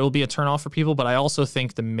that will be a turnoff for people, but I also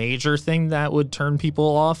think the major thing that would turn people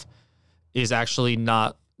off is actually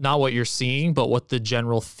not what you're seeing, but what the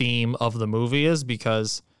general theme of the movie is,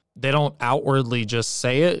 because they don't outwardly just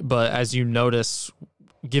say it, but as you notice,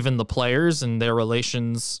 given the players and their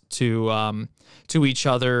relations to each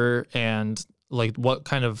other and like what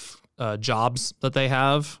kind of jobs that they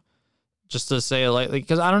have, just to say it lightly,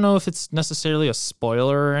 because I don't know if it's necessarily a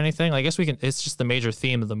spoiler or anything. I guess it's just the major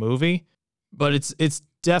theme of the movie, but it's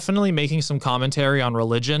definitely making some commentary on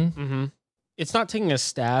religion. Mm-hmm. It's not taking a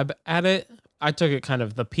stab at it. I took it kind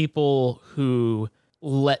of the people who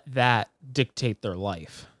let that dictate their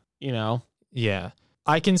life, you know? Yeah.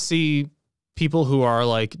 I can see people who are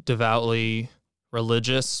like devoutly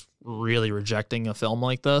religious really rejecting a film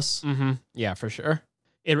like this. Mm-hmm. Yeah, for sure.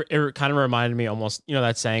 It kind of reminded me almost, you know,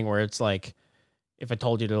 that saying where it's like, if I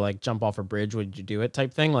told you to like jump off a bridge, would you do it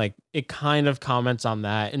type thing? Like, it kind of comments on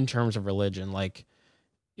that in terms of religion. Like,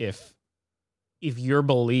 if your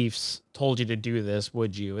beliefs told you to do this,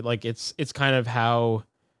 would you? Like, it's kind of how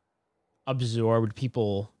absorbed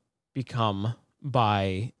people become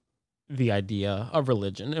by the idea of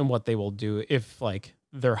religion and what they will do if like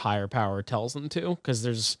their higher power tells them to. Because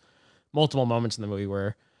there's multiple moments in the movie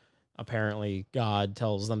where apparently God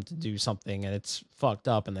tells them to do something and it's fucked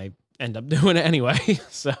up and they end up doing it anyway.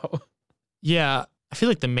 So yeah, I feel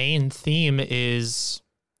like the main theme is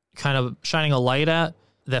kind of shining a light at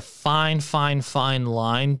the fine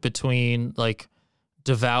line between like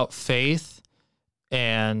devout faith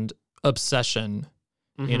and obsession.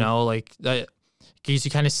 Mm-hmm. You know, like because you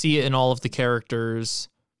kind of see it in all of the characters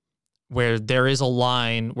where there is a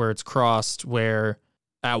line where it's crossed where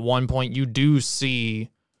at one point you do see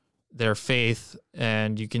their faith,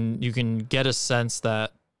 and you can get a sense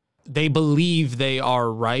that they believe they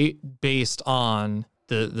are right based on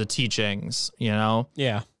the teachings, you know?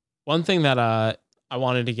 Yeah. One thing that I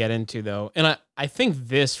wanted to get into though, and I think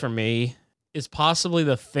this for me is possibly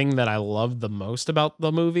the thing that I loved the most about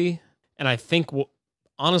the movie, and I think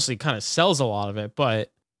honestly kind of sells a lot of it,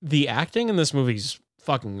 but the acting in this movie is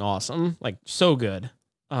fucking awesome. Like so good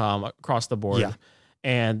across the board. Yeah.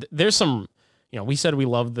 And there's some, you know, we said we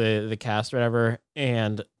love the cast or whatever,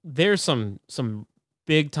 and there's some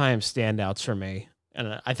big time standouts for me.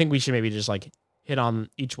 And I think we should maybe just like hit on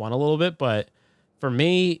each one a little bit, but for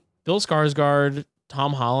me, Bill Skarsgård,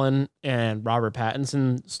 Tom Holland, and Robert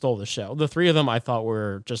Pattinson stole the show. The three of them I thought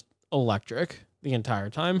were just electric the entire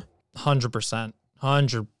time. 100%.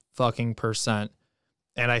 100%.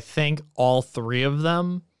 And I think all three of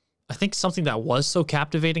them, I think something that was so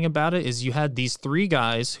captivating about it is you had these three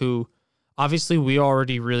guys who obviously we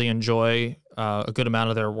already really enjoy a good amount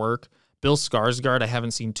of their work. Bill Skarsgård, I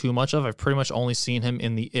haven't seen too much of. I've pretty much only seen him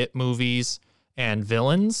in the It movies and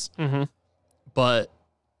Villains. Mm-hmm. But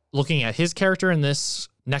looking at his character in this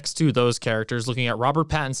next to those characters, looking at Robert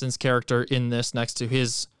Pattinson's character in this next to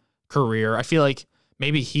his career, I feel like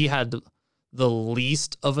maybe he had the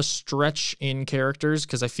least of a stretch in characters,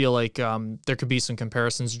 because I feel like there could be some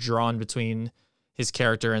comparisons drawn between his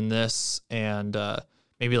character in this and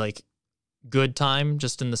maybe like Good Time,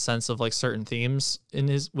 just in the sense of like certain themes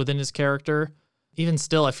within his character. Even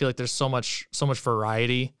still, I feel like there's so much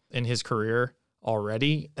variety in his career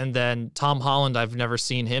already. And then Tom Holland, I've never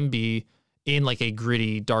seen him be in like a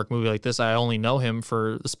gritty, dark movie like this. I only know him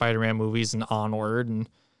for the Spider-Man movies and Onward and,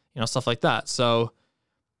 you know, stuff like that. So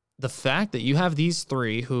the fact that you have these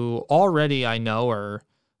three who already I know are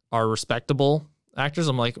respectable actors,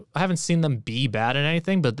 I'm like, I haven't seen them be bad in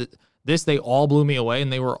anything, but they all blew me away,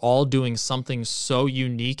 and they were all doing something so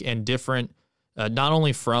unique and different, not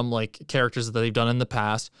only from like characters that they've done in the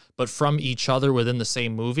past, but from each other within the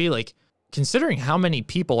same movie. Like, considering how many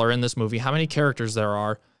people are in this movie, how many characters there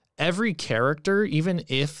are, every character, even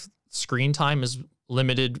if screen time is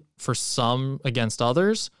limited for some against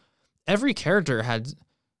others, every character had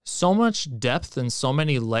so much depth and so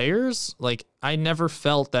many layers. Like, I never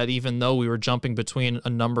felt that even though we were jumping between a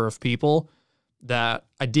number of people, that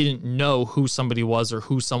I didn't know who somebody was or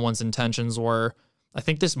who someone's intentions were. I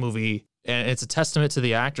think this movie, and it's a testament to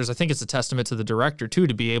the actors, I think it's a testament to the director too,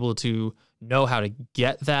 to be able to know how to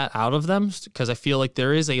get that out of them, because I feel like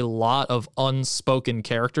there is a lot of unspoken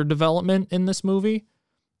character development in this movie,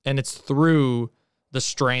 and it's through the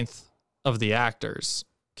strength of the actors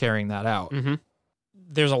carrying that out. Mm-hmm.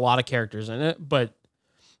 There's a lot of characters in it, but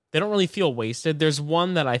they don't really feel wasted. There's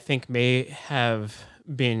one that I think may have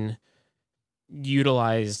been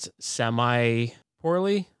utilized semi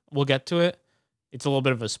poorly. We'll get to it. It's a little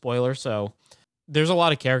bit of a spoiler. So there's a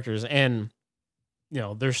lot of characters, and you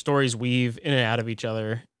know, their stories weave in and out of each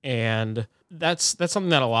other, and that's something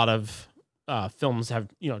that a lot of films have,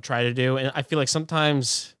 you know, tried to do. And I feel like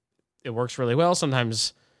sometimes it works really well,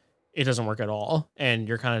 sometimes it doesn't work at all, and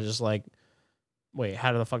you're kind of just like, wait,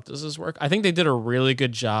 how the fuck does this work? I think they did a really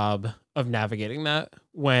good job of navigating that.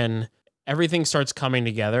 When everything starts coming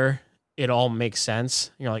together, it all makes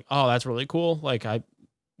sense. You're like, oh, that's really cool. Like,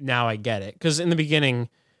 now I get it. Because in the beginning,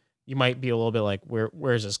 you might be a little bit like,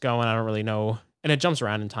 where is this going? I don't really know. And it jumps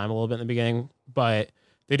around in time a little bit in the beginning, but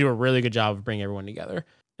they do a really good job of bringing everyone together.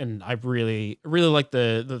 And I really, really like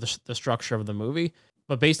the structure of the movie.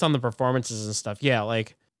 But based on the performances and stuff, yeah,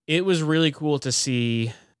 like, it was really cool to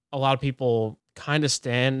see a lot of people kind of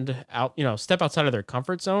stand out, you know, step outside of their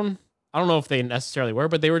comfort zone. I don't know if they necessarily were,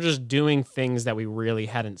 but they were just doing things that we really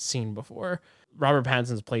hadn't seen before. Robert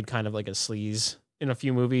Pattinson's played kind of like a sleaze in a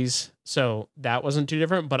few movies, so that wasn't too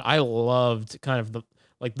different, but I loved kind of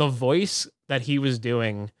the voice that he was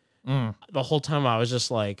doing. The whole time I was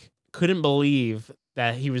just like, couldn't believe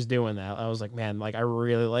that he was doing that. I was like, man, like, I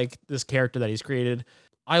really like this character that he's created.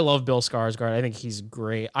 I love Bill Skarsgård. I think he's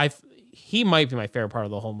great. He might be my favorite part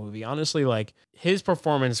of the whole movie. Honestly, like, his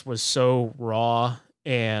performance was so raw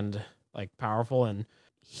and like powerful, and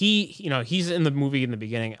he, you know, he's in the movie in the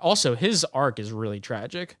beginning. Also, his arc is really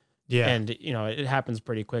tragic. Yeah. And, you know, it happens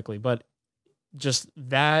pretty quickly, but just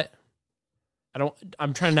that,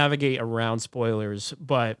 I'm trying to navigate around spoilers,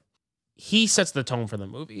 but he sets the tone for the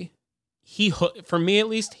movie. For me at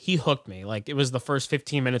least, he hooked me. Like, it was the first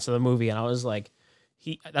 15 minutes of the movie, and I was like,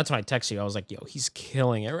 that's when I texted you. I was like, yo, he's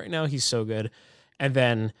killing it right now. He's so good. And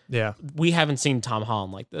then we haven't seen Tom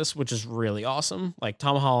Holland like this, which is really awesome. Like,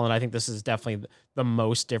 Tom Holland, I think this is definitely the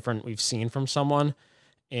most different we've seen from someone.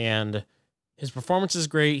 And his performance is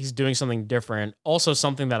great. He's doing something different. Also,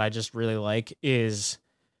 something that I just really like is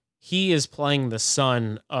he is playing the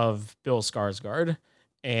son of Bill Skarsgård,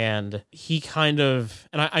 and he kind of,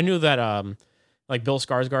 and I knew that like Bill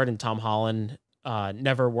Skarsgård and Tom Holland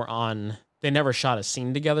they never shot a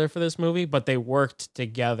scene together for this movie, but they worked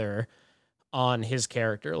together on his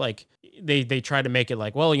character. Like they try to make it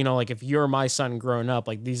like, well, like if you're my son growing up,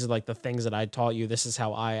 like these are like the things that I taught you. This is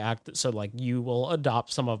how I act. So like you will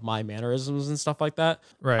adopt some of my mannerisms and stuff like that.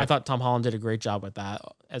 Right. I thought Tom Holland did a great job with that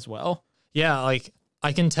as well. Yeah, like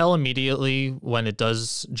I can tell immediately when it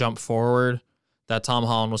does jump forward that Tom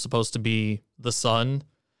Holland was supposed to be the son,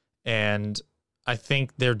 and I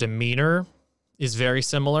think their demeanor is very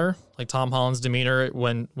similar. Like Tom Holland's demeanor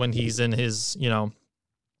when he's in his,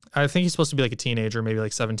 I think he's supposed to be like a teenager, maybe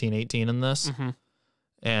like 17, 18 in this. Mm-hmm.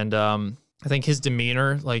 And I think his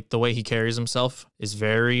demeanor, like the way he carries himself, is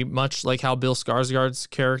very much like how Bill Skarsgård's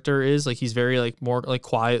character is. Like he's very like more like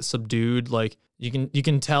quiet, subdued. Like you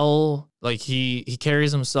can tell like he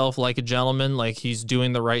carries himself like a gentleman. Like he's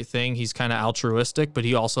doing the right thing. He's kind of altruistic, but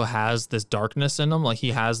he also has this darkness in him. Like he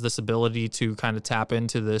has this ability to kind of tap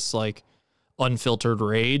into this like unfiltered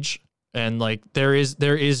rage. And like there is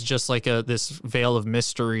just like this veil of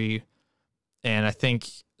mystery, and I think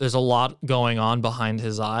there's a lot going on behind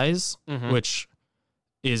his eyes, Mhm. which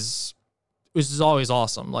is always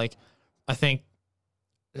awesome. Like I think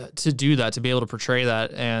to do that, to be able to portray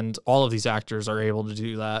that, and all of these actors are able to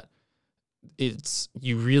do that,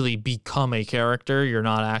 you really become a character. You're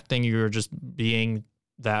not acting; you're just being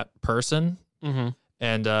that person. Mm-hmm.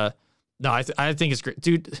 And no, I think it's great,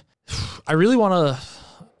 dude. I really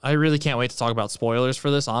can't wait to talk about spoilers for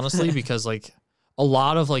this, honestly, because like a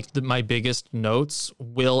lot of like my biggest notes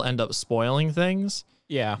will end up spoiling things.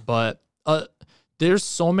 Yeah. But there's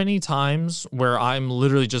so many times where I'm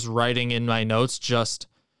literally just writing in my notes, just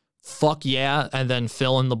fuck yeah, and then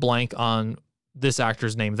fill in the blank on this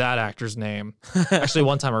actor's name, that actor's name. Actually,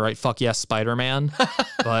 one time I write fuck yes, Spider-Man,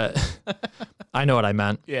 but I know what I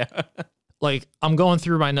meant. Yeah. Like I'm going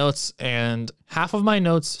through my notes, and half of my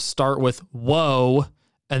notes start with whoa,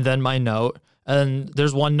 and then my note, and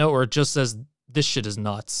there's one note where it just says, this shit is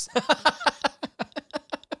nuts.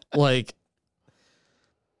 Like,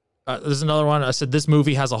 there's another one. I said, this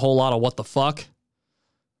movie has a whole lot of what the fuck.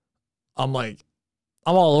 I'm like,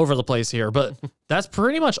 I'm all over the place here, but that's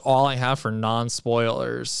pretty much all I have for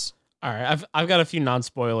non-spoilers. All right. I've got a few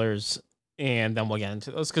non-spoilers, and then we'll get into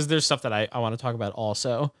those because there's stuff that I want to talk about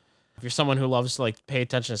also. If you're someone who loves to like pay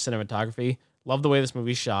attention to cinematography, love the way this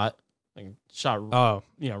movie's shot.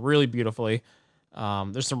 Really beautifully.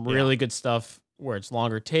 There's some really good stuff where it's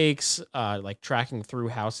longer takes, like tracking through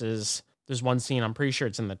houses. There's one scene, I'm pretty sure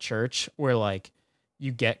it's in the church, where like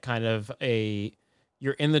you get kind of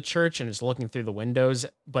you're in the church and it's looking through the windows,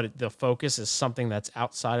 but the focus is something that's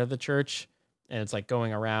outside of the church, and it's like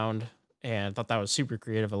going around, and I thought that was super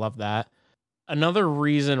creative. I love that. Another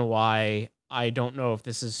reason why I don't know if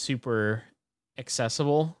this is super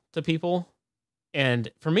accessible to people,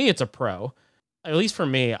 and for me, it's a pro. At least for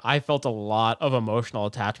me, I felt a lot of emotional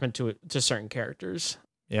attachment to certain characters.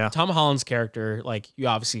 Yeah. Tom Holland's character, like you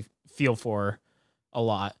obviously feel for a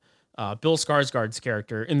lot. Bill Skarsgård's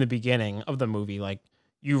character in the beginning of the movie, like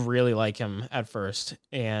you really like him at first,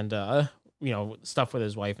 and stuff with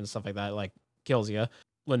his wife and stuff like that, like kills you.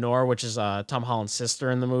 Lenore, which is Tom Holland's sister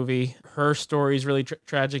in the movie, her story is really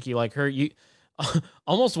tragic. You like her. You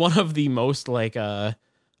almost one of the most like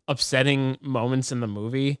upsetting moments in the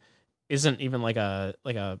movie isn't even like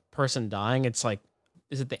a person dying. It's like,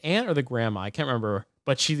 is it the aunt or the grandma? I can't remember,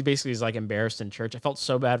 but she basically is like embarrassed in church. I felt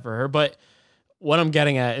so bad for her. But what I'm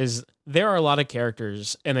getting at is there are a lot of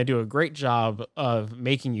characters, and they do a great job of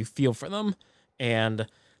making you feel for them. And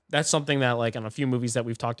that's something that like on a few movies that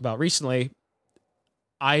we've talked about recently,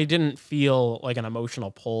 I didn't feel like an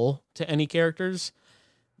emotional pull to any characters.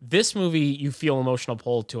 This movie, you feel emotional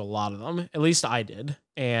pull to a lot of them. At least I did.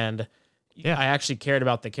 And yeah, I actually cared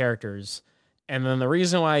about the characters. And then the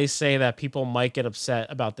reason why I say that people might get upset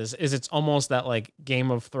about this is it's almost that like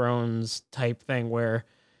Game of Thrones type thing where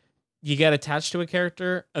you get attached to a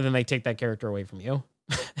character and then they take that character away from you.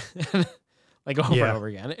 Like over and over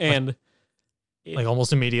again. And like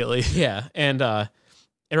almost immediately. Yeah. And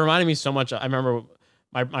it reminded me so much. I remember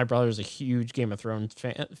my brother was a huge Game of Thrones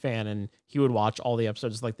fan, and he would watch all the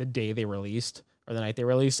episodes like the day they released or the night they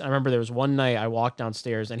released. I remember there was one night I walked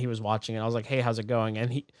downstairs and he was watching it. I was like, hey, how's it going?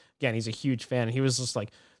 And he's a huge fan. And he was just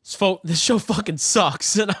like, this show fucking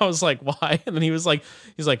sucks. And I was like, why? And then he's like,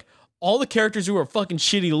 all the characters who are fucking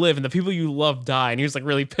shitty live and the people you love die. And he was like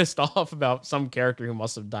really pissed off about some character who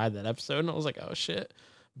must have died that episode. And I was like, oh shit.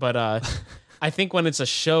 But I think when it's a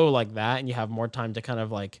show like that and you have more time to kind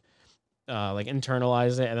of like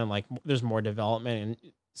internalize it, and then like there's more development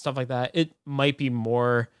and stuff like that, it might be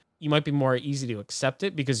more, you might be more easy to accept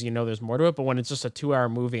it because you know there's more to it. But when it's just a 2-hour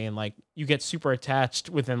movie and like you get super attached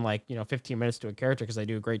within like, 15 minutes to a character because they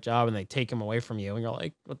do a great job and they take him away from you and you're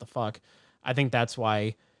like, what the fuck? I think that's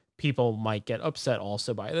why people might get upset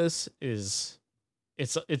also by this. Is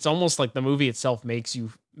it's almost like the movie itself makes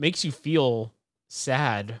you feel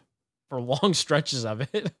sad for long stretches of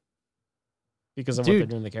it because of what they're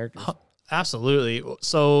doing to the characters. Absolutely.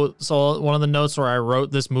 So one of the notes where I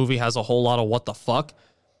wrote, this movie has a whole lot of what the fuck.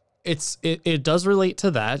 It does relate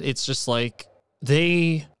to that. It's just like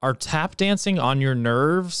they are tap dancing on your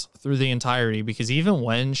nerves through the entirety, because even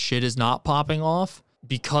when shit is not popping off,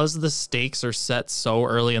 because the stakes are set so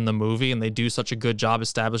early in the movie and they do such a good job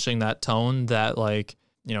establishing that tone that, like,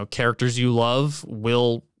 characters you love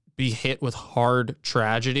will be hit with hard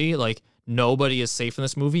tragedy. Like, nobody is safe in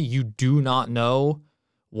this movie. You do not know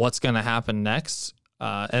what's going to happen next.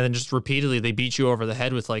 And then just repeatedly, they beat you over the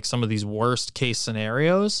head with like some of these worst case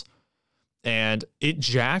scenarios. And it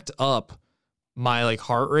jacked up my like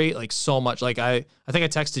heart rate like so much. Like I think I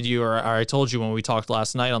texted you or I told you when we talked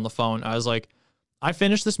last night on the phone, I was like, I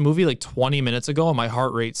finished this movie like 20 minutes ago and my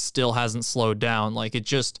heart rate still hasn't slowed down. Like, it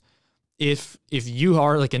just, if you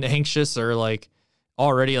are like an anxious or like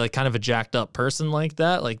already like kind of a jacked up person like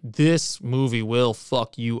that, like this movie will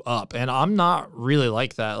fuck you up. And I'm not really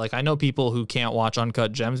like that. Like, I know people who can't watch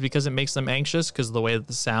Uncut Gems because it makes them anxious because of the way that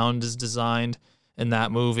the sound is designed in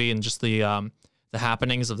that movie and just the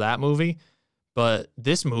happenings of that movie. But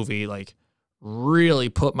this movie like really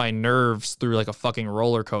put my nerves through like a fucking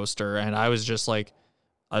roller coaster. And I was like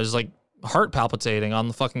heart palpitating on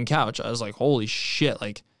the fucking couch. I was like, holy shit.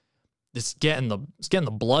 Like, it's getting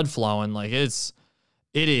the blood flowing. Like,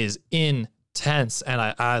 it is intense, and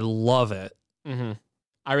I love it. Mm-hmm.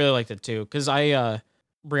 I really liked it too, because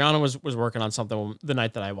Brianna was working on something the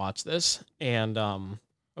night that I watched this, and I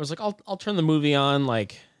was like, I'll turn the movie on,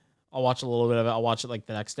 like I'll watch a little bit of it. I'll watch it like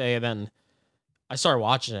the next day, and then I started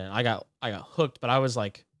watching it. And I got hooked, but I was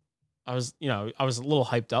a little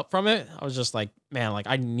hyped up from it. I was just like, man,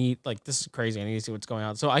 like this is crazy. I need to see what's going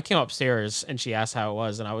on. So I came upstairs and she asked how it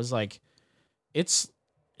was, and I was like, it's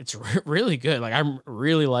really good. Like, I'm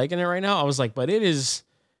really liking it right now. I was like, but it is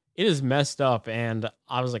messed up. And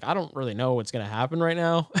I was like, I don't really know what's going to happen right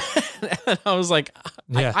now. And I was like,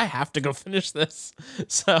 I have to go finish this.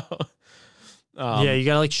 So, yeah, you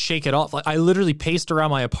got to like shake it off. Like, I literally paced around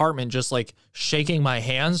my apartment, just like shaking my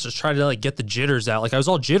hands, just trying to like get the jitters out. Like, I was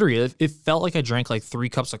all jittery. It felt like I drank like 3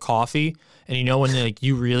 cups of coffee. And when like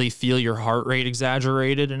you really feel your heart rate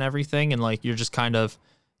exaggerated and everything, and like you're just kind of,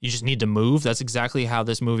 you just need to move. That's exactly how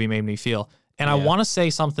this movie made me feel. And I want to say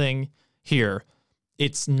something here.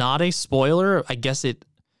 It's not a spoiler. I guess it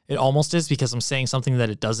almost is, because I'm saying something that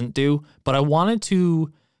it doesn't do. But I wanted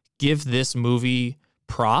to give this movie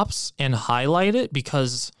props and highlight it,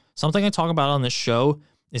 because something I talk about on this show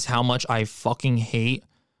is how much I fucking hate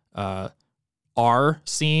R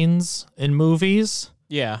scenes in movies.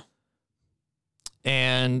 Yeah.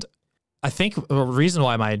 And I think the reason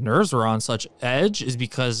why my nerves were on such edge is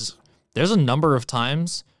because there's a number of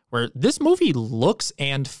times where this movie looks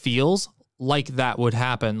and feels like that would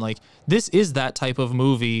happen. Like, this is that type of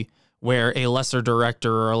movie where a lesser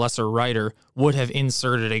director or a lesser writer would have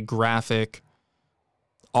inserted a graphic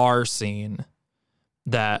R scene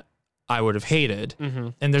that I would have hated. Mm-hmm.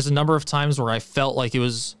 And there's a number of times where I felt like it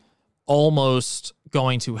was almost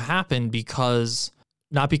going to happen, because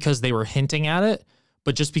not because they were hinting at it,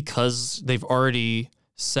 but just because they've already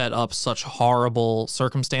set up such horrible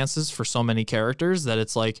circumstances for so many characters that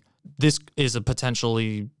it's like, this is a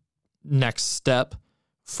potentially next step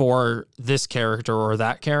for this character or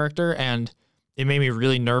that character. And it made me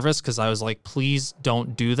really nervous, because I was like, please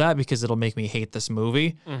don't do that, because it'll make me hate this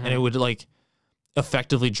movie. Mm-hmm. And it would like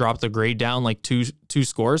effectively drop the grade down like two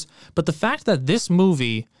scores. But the fact that this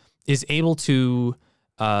movie is able to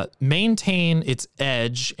maintain its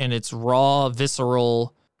edge and its raw,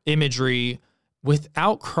 visceral imagery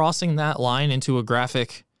without crossing that line into a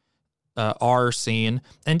graphic R scene,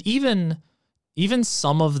 and even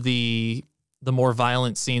some of the more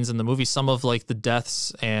violent scenes in the movie, some of like the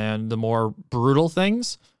deaths and the more brutal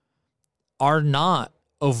things are not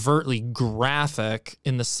overtly graphic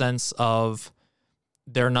in the sense of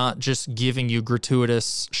they're not just giving you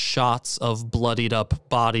gratuitous shots of bloodied up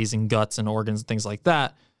bodies and guts and organs and things like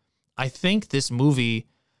that. I think this movie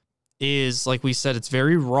is, like we said, it's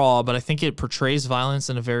very raw, but I think it portrays violence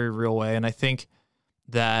in a very real way. And I think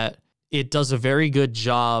that it does a very good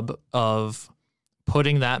job of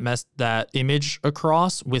putting that image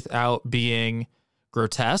across without being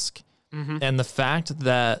grotesque. And the fact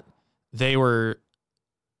that they were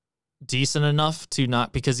decent enough to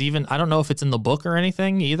not, because even, I don't know if it's in the book or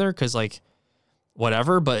anything either, because like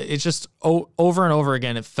whatever, but it's just over and over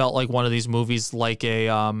again, it felt like one of these movies, like a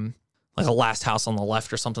Last House on the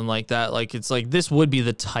Left or something like that. Like, it's like, this would be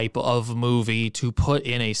the type of movie to put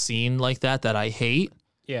in a scene like that I hate.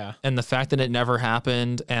 Yeah. And the fact that it never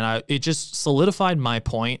happened, and it just solidified my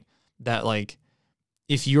point that, like,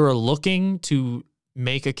 if you're looking to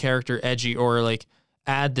make a character edgy or like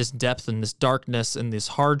add this depth and this darkness and this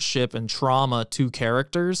hardship and trauma to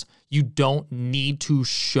characters, you don't need to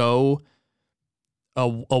show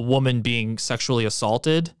a woman being sexually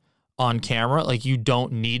assaulted on camera. Like, you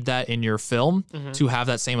don't need that in your film to have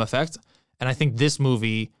that same effect. And I think this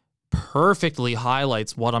movie perfectly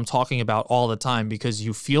highlights what I'm talking about all the time, because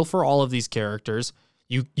you feel for all of these characters.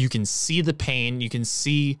 You can see the pain. You can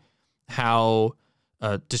see how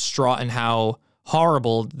distraught and how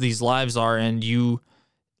horrible these lives are. And you,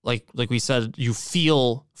 like we said, you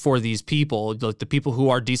feel for these people, like the people who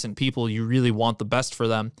are decent people. You really want the best for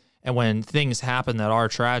them. And when things happen that are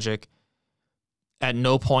tragic, at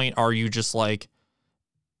no point are you just like,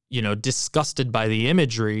 disgusted by the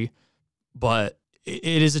imagery, but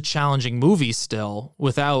it is a challenging movie still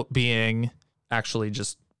without being actually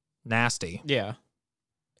just nasty. Yeah.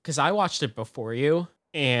 Because I watched it before you,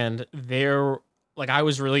 and I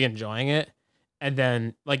was really enjoying it. And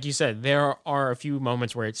then, like you said, there are a few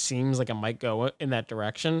moments where it seems like it might go in that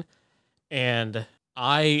direction. And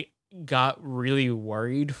I got really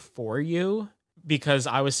worried for you, because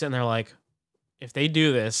I was sitting there like, if they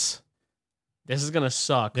do this is going to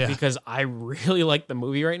suck, because I really like the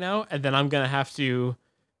movie right now. And then I'm going to have to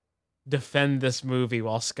defend this movie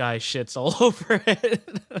while Sky shits all over it.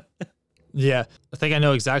 Yeah. I think I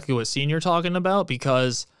know exactly what scene you're talking about,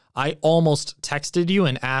 because I almost texted you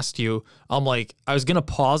and asked you, I'm like, I was going to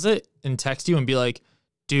pause it and text you and be like,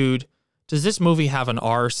 dude, does this movie have an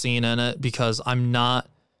R scene in it? Because I'm not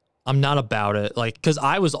about it. Like, because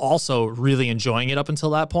I was also really enjoying it up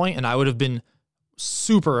until that point, and I would have been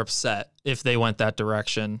super upset if they went that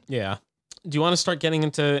direction. Yeah. Do you want to start getting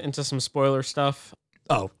into some spoiler stuff?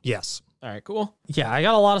 Oh, yes. All right, cool. Yeah, I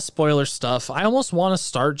got a lot of spoiler stuff. I almost want to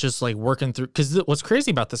start just like working through, because what's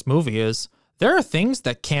crazy about this movie is there are things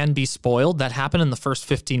that can be spoiled that happen in the first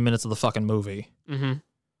 15 minutes of the fucking movie. Mm-hmm.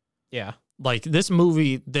 Yeah. Like, this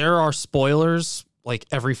movie, there are spoilers like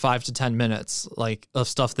every 5 to 10 minutes, like, of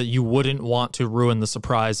stuff that you wouldn't want to ruin the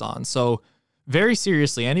surprise on. So very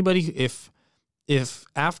seriously, anybody, if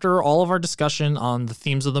after all of our discussion on the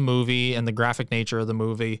themes of the movie and the graphic nature of the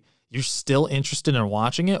movie, you're still interested in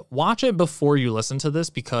watching it, watch it before you listen to this,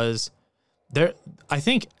 because I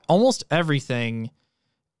think almost everything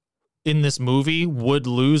in this movie would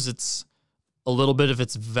lose a little bit of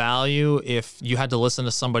its value if you had to listen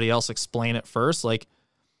to somebody else explain it first. Like,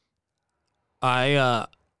 I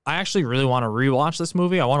actually really want to rewatch this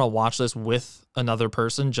movie. I want to watch this with another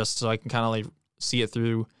person just so I can kind of like see it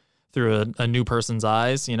through a new person's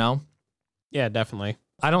eyes, Yeah, definitely.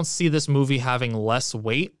 I don't see this movie having less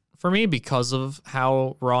weight for me because of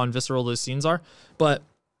how raw and visceral those scenes are. But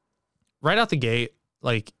right out the gate,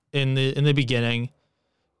 like in the beginning,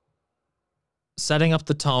 setting up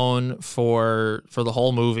the tone for the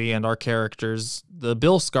whole movie and our characters, the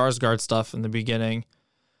Bill Skarsgård stuff in the beginning,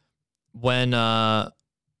 when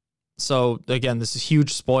so again, this is a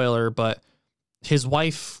huge spoiler, but his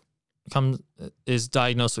wife is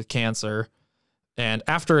diagnosed with cancer, and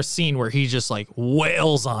after a scene where he just like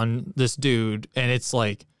wails on this dude, and it's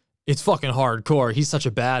like, it's fucking hardcore. He's such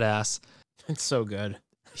a badass. It's so good.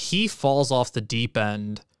 He falls off the deep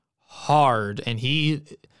end hard, and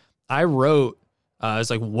I wrote, it's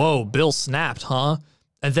like, whoa, Bill snapped, huh?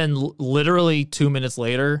 And then literally 2 minutes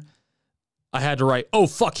later, I had to write, oh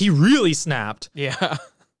fuck, he really snapped. Yeah.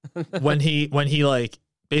 when he like,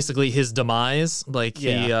 basically his demise, like,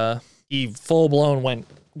 he full blown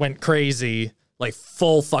went crazy, like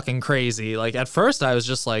full fucking crazy. Like, at first I was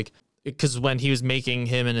just like, because when he was making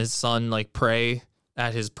him and his son like pray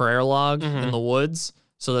at his prayer log in the woods,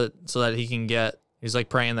 so that he can he's like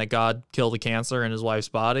praying that God kill the cancer in his wife's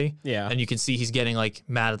body. Yeah. And you can see he's getting like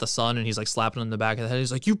mad at the son, and he's like slapping him in the back of the head.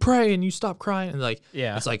 He's like, you pray and you stop crying. And like,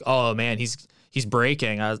 it's like, oh man, he's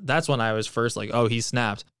breaking. That's when I was first like, oh, he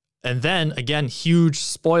snapped. And then again, huge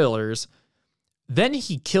spoilers. Then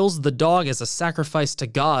he kills the dog as a sacrifice to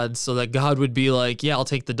God, so that God would be like, yeah, I'll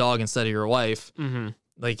take the dog instead of your wife. Mm-hmm.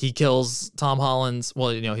 Like, he kills Tom Holland's, well,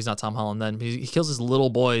 he's not Tom Holland then, but he kills his little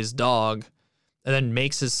boy's dog, and then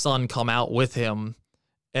makes his son come out with him.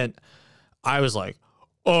 And I was like,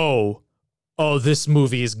 oh oh, this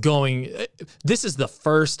movie is going, this is the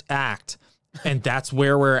first act, and that's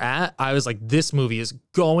where we're at. I was like, this movie is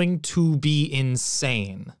going to be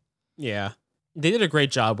insane. Yeah. They did a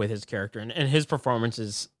great job with his character, and his performance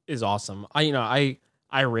is awesome. I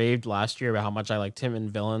raved last year about how much I liked him in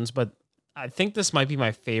Villains, but I think this might be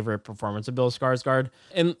my favorite performance of Bill Skarsgård.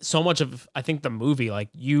 And so much of, I think, the movie, like,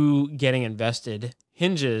 you getting invested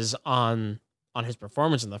hinges on his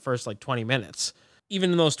performance in the first, like, 20 minutes.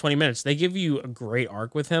 Even in those 20 minutes, they give you a great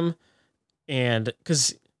arc with him. And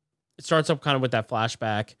because it starts up kind of with that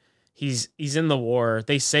flashback. He's in the war.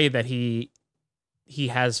 They say that he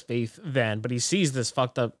has faith then, but he sees this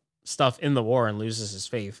fucked up stuff in the war and loses his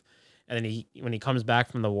faith. And then when he comes back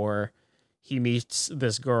from the war, he meets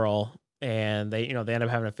this girl, and they end up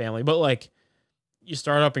having a family. But like, you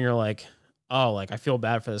start up and you're like, oh, like, I feel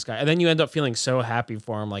bad for this guy. And then you end up feeling so happy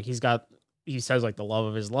for him. Like, he says, like, the love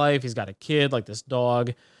of his life. He's got a kid, like this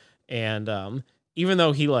dog. And even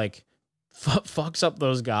though he like fucks up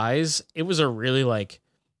those guys, it was a really like,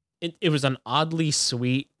 it was an oddly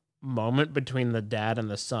sweet moment between the dad and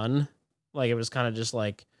the son. Like, it was kind of just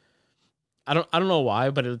like, I don't know why,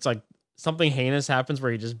 but it's like something heinous happens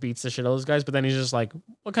where he just beats the shit out of those guys, but then he's just like,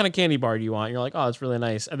 what kind of candy bar do you want? And you're like, oh, it's really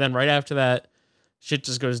nice. And then right after that, shit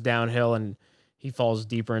just goes downhill and he falls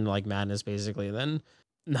deeper into like madness, basically. And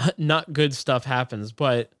then not good stuff happens,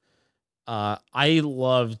 but I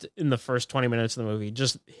loved in the first 20 minutes of the movie,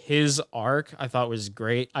 just his arc I thought was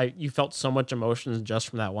great. You felt so much emotion just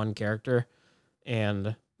from that one character,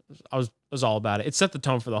 and I was all about it. It set the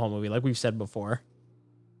tone for the whole movie, like we've said before.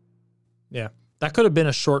 Yeah. That could have been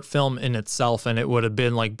a short film in itself, and it would have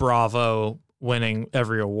been like Bravo winning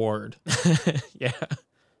every award. Yeah.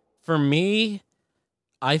 For me,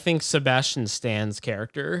 I think Sebastian Stan's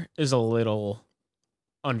character is a little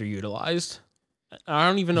underutilized. I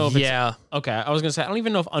don't even know if it's... Okay, I was going to say, I don't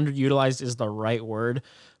even know if underutilized is the right word,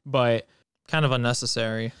 but... Kind of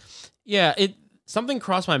unnecessary. Yeah, something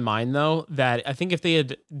crossed my mind, though, that I think if they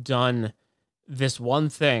had done this one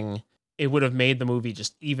thing, it would have made the movie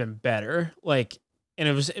just even better. Like, and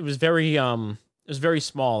it was very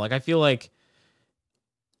small. Like, I feel like,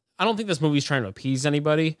 I don't think this movie's trying to appease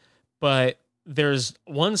anybody, but there's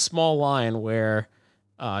one small line where,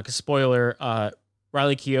 cause spoiler,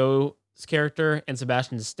 Riley Keough's character and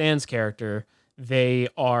Sebastian Stan's character, they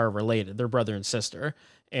are related. They're brother and sister.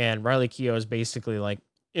 And Riley Keough is basically like,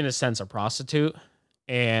 in a sense, a prostitute.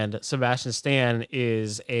 And Sebastian Stan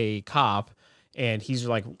is a cop, and he's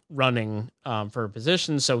like running for a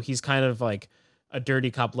position. So he's kind of like a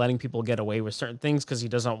dirty cop, letting people get away with certain things because he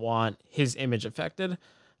doesn't want his image affected.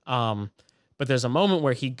 But there's a moment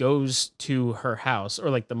where he goes to her house, or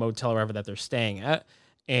like the motel or wherever that they're staying at.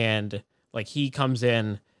 And like, he comes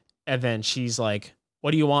in, and then she's like,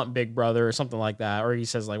 what do you want, big brother? Or something like that. Or he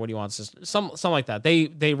says like, what do you want, sister? Something like that.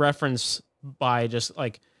 They reference by just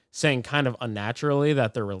like saying kind of unnaturally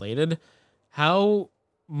that they're related. How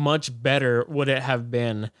much better would it have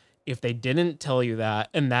been if they didn't tell you that,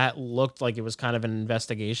 and that looked like it was kind of an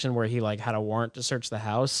investigation where he like had a warrant to search the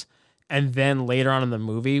house, and then later on in the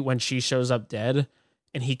movie when she shows up dead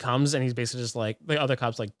and he comes and he's basically just like, the other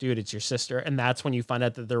cop's like, dude, it's your sister. And that's when you find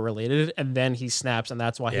out that they're related, and then he snaps, and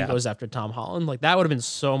that's why he goes after Tom Holland. Like, that would have been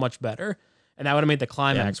so much better, and that would have made the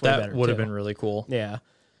climax way better. That would have been really cool. Yeah.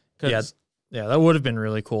 Yeah, that would have been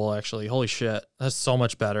really cool, actually. Holy shit. That's so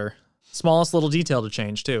much better. Smallest little detail to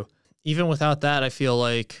change, too. Even without that, I feel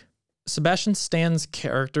like Sebastian Stan's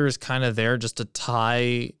character is kind of there just to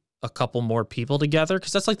tie a couple more people together,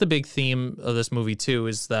 because that's like the big theme of this movie, too,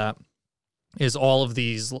 is all of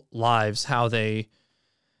these lives, how they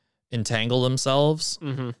entangle themselves.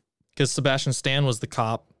 Because Sebastian Stan was the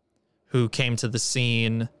cop who came to the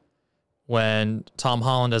scene when Tom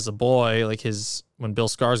Holland, as a boy, like when Bill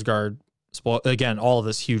Skarsgård, again, all of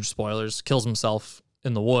this huge spoilers, kills himself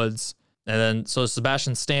in the woods. And then, so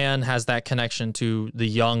Sebastian Stan has that connection to the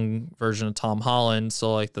young version of Tom Holland.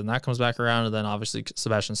 So like, then that comes back around, and then obviously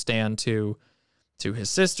Sebastian Stan to his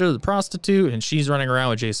sister, the prostitute, and she's running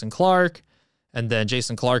around with Jason Clarke. And then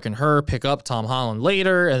Jason Clarke and her pick up Tom Holland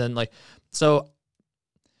later. And then like, so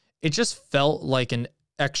it just felt like an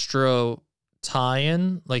extra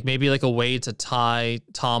tie-in, like maybe like a way to tie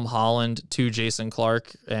Tom Holland to Jason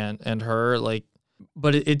Clarke and her, like,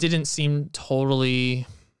 but it didn't seem totally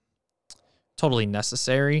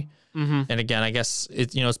necessary. And again, I guess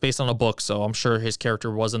it's based on a book, so I'm sure his character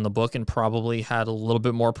was in the book and probably had a little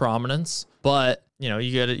bit more prominence, but you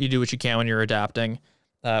do what you can when you're adapting.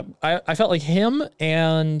 I felt like him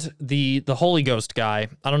and the Holy Ghost guy,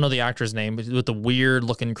 I don't know the actor's name, but with the weird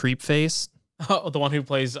looking creep face. Oh, the one who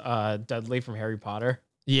plays Dudley from Harry Potter.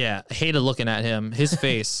 Yeah, I hated looking at him. His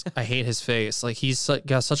face, I hate his face. Like he's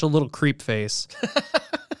got such a little creep face.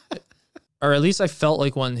 Or at least I felt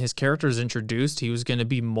like when his character is introduced, he was going to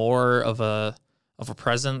be more of a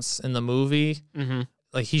presence in the movie. Mm-hmm.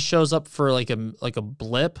 Like he shows up for like a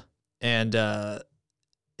blip, and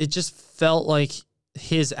it just felt like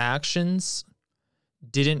his actions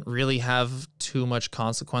didn't really have too much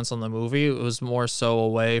consequence on the movie. It was more so a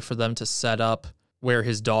way for them to set up where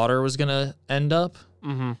his daughter was going to end up.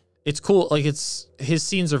 Mm-hmm. It's cool. Like his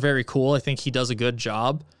scenes are very cool. I think he does a good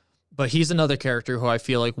job, but he's another character who I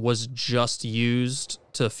feel like was just used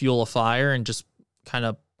to fuel a fire and just kind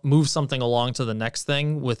of move something along to the next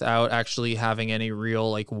thing without actually having any real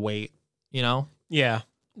like weight, you know? Yeah.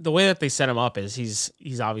 The way that they set him up is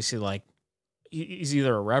he's obviously like, he's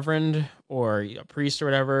either a reverend or a priest or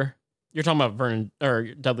whatever. You're talking about Vernon or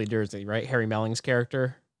Dudley Dursley, right? Harry Melling's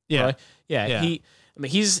character. Yeah. Right? Yeah. Yeah.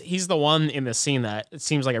 He's the one in the scene that it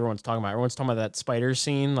seems like everyone's talking about. Everyone's talking about that spider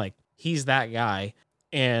scene. Like he's that guy.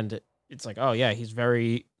 And it's like, oh yeah, he's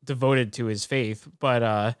very devoted to his faith,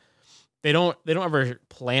 but they don't ever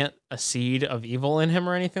plant a seed of evil in him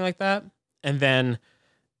or anything like that. And then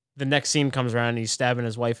the next scene comes around and he's stabbing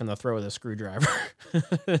his wife in the throat with a screwdriver.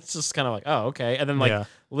 It's just kind of like, oh, okay. And then like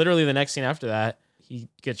literally the next scene after that, he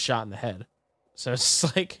gets shot in the head. So it's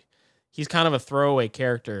just like he's kind of a throwaway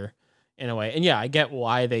character in a way. And yeah, I get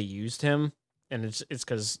why they used him. And it's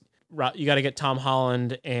because you got to get Tom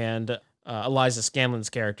Holland and Eliza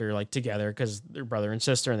Scanlen's character like together because they're brother and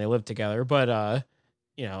sister and they live together. But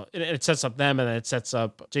you know, it sets up them and then it sets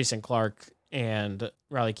up Jason Clarke and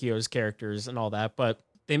Riley Keough's characters and all that. But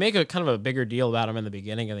they make a kind of a bigger deal about him in the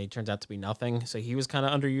beginning and he turns out to be nothing. So he was kind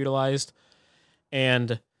of underutilized.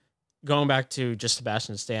 And going back to just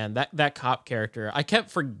Sebastian Stan, that cop character, I kept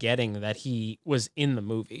forgetting that he was in the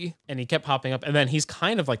movie and he kept popping up. And then he's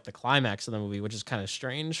kind of like the climax of the movie, which is kind of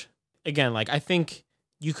strange. Again, like I think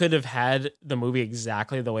you could have had the movie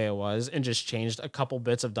exactly the way it was and just changed a couple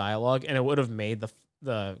bits of dialogue and it would have made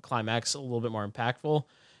the climax a little bit more impactful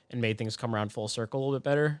and made things come around full circle a little bit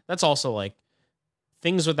better. That's also like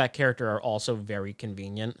things with that character are also very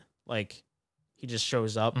convenient. Like he just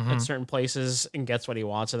shows up at certain places and gets what he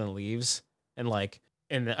wants and then leaves. And like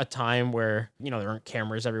in a time where, you know, there aren't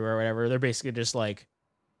cameras everywhere or whatever, they're basically just like,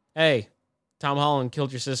 hey, Tom Holland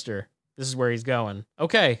killed your sister. This is where he's going.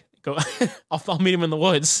 Okay, go. I'll meet him in the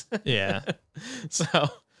woods. Yeah. So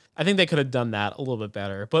I think they could have done that a little bit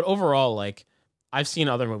better. But overall, like I've seen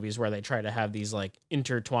other movies where they try to have these like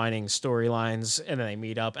intertwining storylines and then they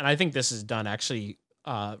meet up. And I think this is done actually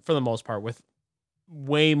for the most part with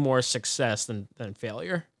way more success than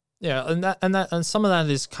failure. Yeah, and some of that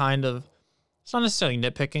is kind of, it's not necessarily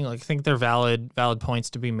nitpicking. Like I think they're valid points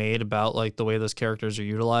to be made about like the way those characters are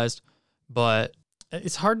utilized, but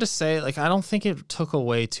it's hard to say. Like I don't think it took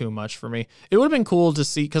away too much for me. It would have been cool to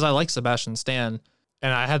see because I like Sebastian Stan,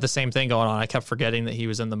 and I had the same thing going on. I kept forgetting that he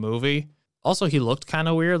was in the movie. Also, he looked kind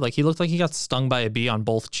of weird. Like he looked like he got stung by a bee on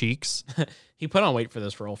both cheeks. He put on weight for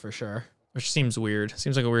this role for sure, which seems weird.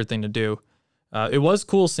 Seems like a weird thing to do. It was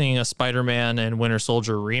cool seeing a Spider-Man and Winter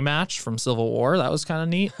Soldier rematch from Civil War. That was kind of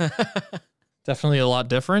neat. Definitely a lot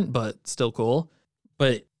different, but still cool.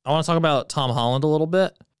 But I want to talk about Tom Holland a little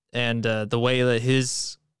bit and the way that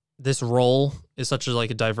this role is such a like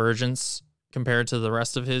a divergence compared to the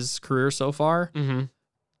rest of his career so far.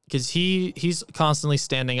 Because he's constantly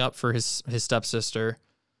standing up for his stepsister.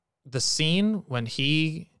 The scene when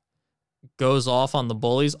he goes off on the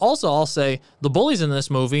bullies. Also, I'll say the bullies in this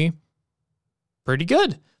movie, pretty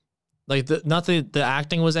good. Like not the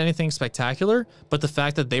acting was anything spectacular, but the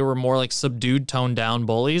fact that they were more like subdued, toned down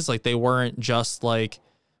bullies, like they weren't just like,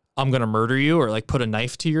 I'm going to murder you or like put a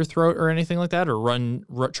knife to your throat or anything like that,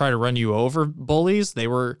 or try to run you over bullies.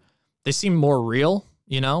 They seemed more real,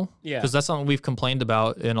 you know? Yeah. Because that's something we've complained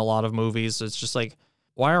about in a lot of movies. It's just like,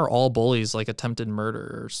 why are all bullies like attempted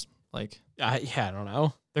murderers? Like, yeah, I don't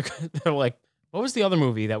know. They're like, what was the other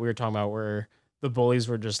movie that we were talking about where the bullies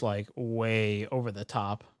were just like way over the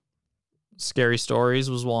top? Scary Stories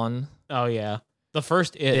was one. Oh yeah. The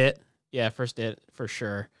first It. Yeah, first It for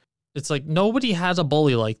sure. It's like nobody has a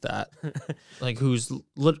bully like that. Like who's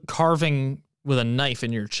carving with a knife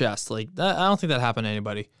in your chest. Like that, I don't think that happened to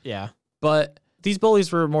anybody. Yeah. But these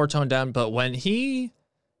bullies were more toned down, but when he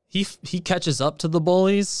catches up to the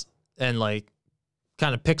bullies and like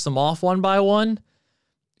kind of picks them off one by one,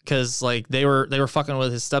 because like they were fucking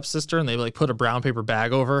with his stepsister and they like put a brown paper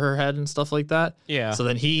bag over her head and stuff like that. Yeah. So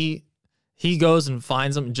then he goes and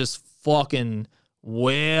finds them and just fucking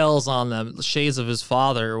wails on them, shades of his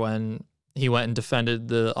father when he went and defended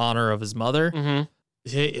the honor of his mother.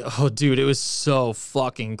 Oh, dude, it was so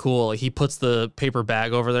fucking cool. Like, he puts the paper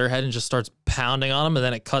bag over their head and just starts pounding on them, and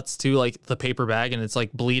then it cuts to like the paper bag and it's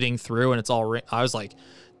like bleeding through, and it's all. I was like,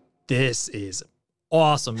 this is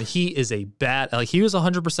awesome. He is a he was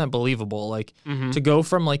 100% believable. Like to go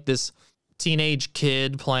from like this teenage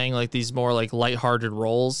kid playing like these more like lighthearted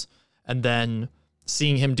roles, and then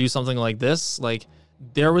seeing him do something like this, like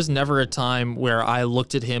there was never a time where I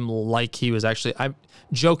looked at him like he was actually. I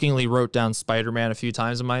jokingly wrote down Spider-Man a few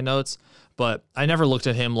times in my notes, but I never looked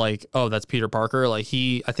at him like, oh, that's Peter Parker. Like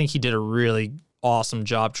I think he did a really awesome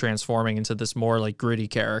job transforming into this more like gritty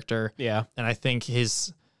character. Yeah. And I think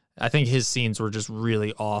his scenes were just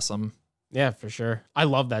really awesome. Yeah, for sure. I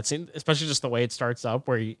love that scene, especially just the way it starts up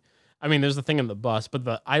where there's the thing in the bus,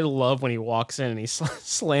 but I love when he walks in and he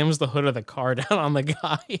slams the hood of the car down on the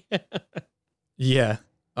guy. Yeah.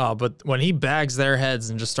 But when he bags their heads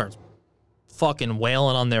and just starts fucking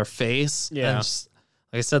wailing on their face. Yeah. And just,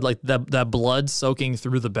 like I said, like that blood soaking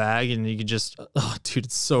through the bag, and you could just, oh, dude,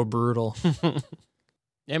 it's so brutal.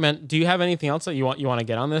 Yeah, man. Do you have anything else that you want to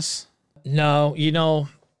get on this? No,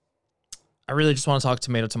 I really just want to talk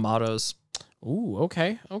tomatoes. Ooh,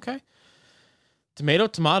 okay.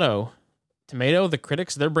 Tomato. The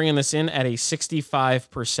critics, they're bringing this in at a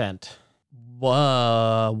 65%.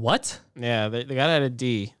 What? Yeah, they got it at a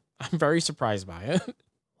D. I'm very surprised by it.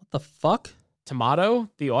 What the fuck? Tomato,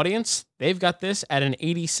 the audience, they've got this at an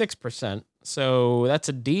 86%. So that's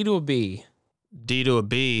a D to a B. D to a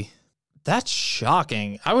B. That's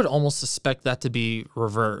shocking. I would almost suspect that to be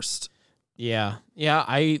reversed. Yeah,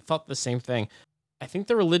 I thought the same thing. I think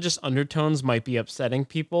the religious undertones might be upsetting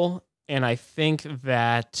people, and I think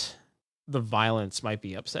that the violence might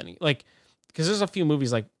be upsetting. Like, because there's a few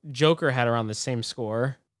movies, like Joker had around the same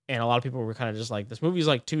score, and a lot of people were kind of just like, this movie's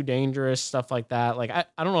like too dangerous, stuff like that. Like, I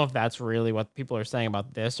don't know if that's really what people are saying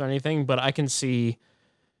about this or anything, but I can see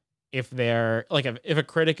if they're like, if a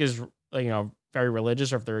critic is, very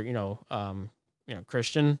religious, or if they're,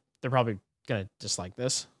 Christian, they're probably going to dislike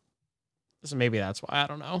this. So maybe that's why. I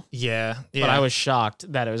don't know. Yeah. But I was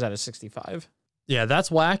shocked that it was at a 65. Yeah,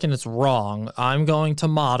 that's whack and it's wrong. I'm going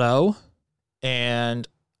tomato, and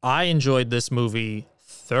I enjoyed this movie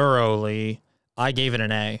thoroughly. I gave it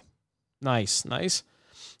an A. Nice.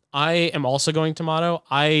 I am also going tomato.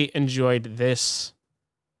 I enjoyed this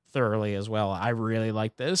thoroughly as well. I really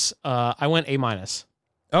liked this. I went A-.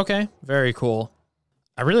 Okay, very cool.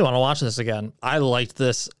 I really want to watch this again. I liked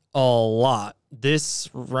this a lot. This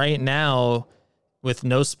right now, with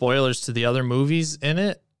no spoilers to the other movies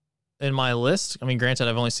in my list. I mean, granted,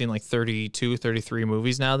 I've only seen like 32, 33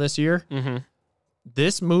 movies now this year. Mm-hmm.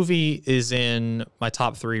 This movie is in my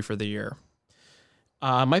top 3 for the year.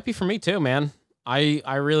 Might be for me too, man.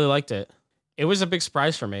 I really liked it. It was a big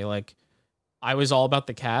surprise for me. Like, I was all about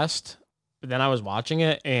the cast, but then I was watching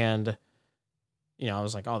it and, I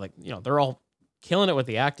was like, oh, they're all killing it with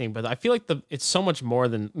the acting, but I feel like it's so much more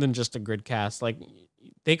than just a good cast. Like,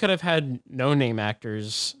 they could have had no-name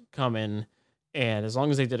actors come in, and as long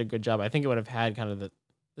as they did a good job, I think it would have had kind of the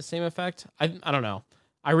same effect. I don't know.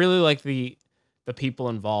 I really like the people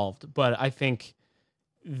involved, but I think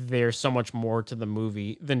there's so much more to the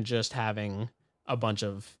movie than just having a bunch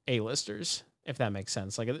of A-listers, if that makes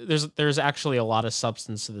sense. Like, there's actually a lot of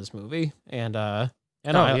substance to this movie, and I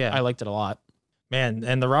liked it a lot. Man,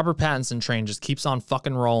 and the Robert Pattinson train just keeps on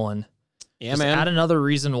fucking rolling. Yeah, just man. Add another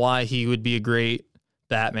reason why he would be a great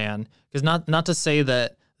Batman. Because not to say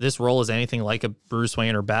that this role is anything like a Bruce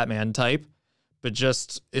Wayne or Batman type, but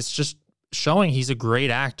it's just showing he's a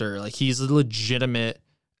great actor. Like, he's a legitimate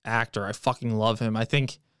actor. I fucking love him. I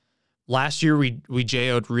think last year we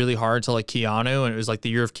JO'd really hard to like Keanu, and it was like the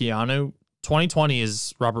year of Keanu. 2020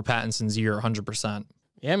 is Robert Pattinson's year, 100%.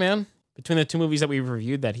 Yeah, man. Between the 2 movies that we've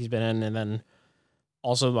reviewed that he's been in, and then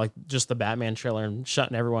also like just the Batman trailer and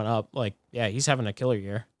shutting everyone up, like, yeah, he's having a killer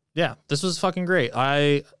year. Yeah, this was fucking great.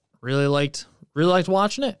 I really liked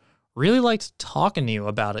watching it. Really liked talking to you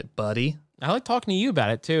about it, buddy. I like talking to you about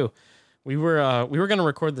it too. We were going to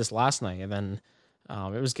record this last night, and then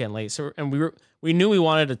it was getting late. So, and we knew we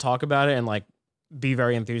wanted to talk about it and like be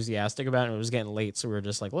very enthusiastic about it. And it was getting late, so we were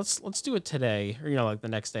just like, let's do it today, or like the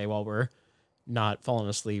next day while we're not falling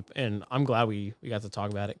asleep. And I'm glad we got to talk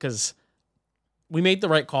about it, because we made the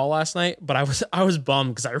right call last night. But I was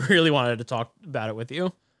bummed because I really wanted to talk about it with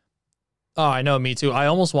you. Oh, I know, me too. I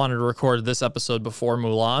almost wanted to record this episode before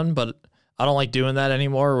Mulan, but I don't like doing that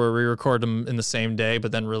anymore, where we record them in the same day,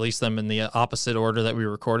 but then release them in the opposite order that we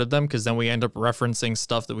recorded them, because then we end up referencing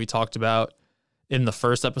stuff that we talked about in the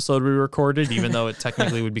first episode we recorded, even though it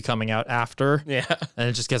technically would be coming out after. Yeah. And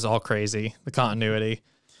it just gets all crazy, the continuity.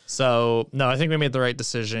 So, no, I think we made the right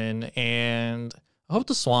decision. And I hope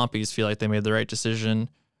the Swampies feel like they made the right decision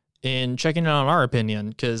in checking in on our opinion,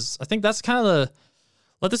 because I think that's kind of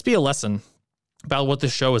let this be a lesson about what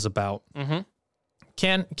this show is about. Mm-hmm.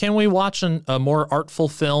 Can we watch a more artful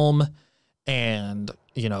film and,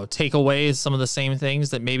 take away some of the same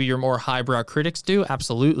things that maybe your more highbrow critics do?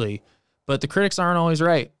 Absolutely. But the critics aren't always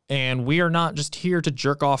right. And we are not just here to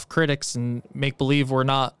jerk off critics and make believe we're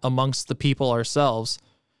not amongst the people ourselves.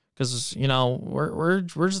 Because, we're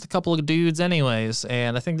just a couple of dudes anyways.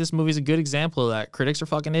 And I think this movie's a good example of that. Critics are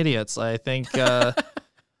fucking idiots. I think I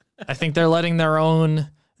think they're letting their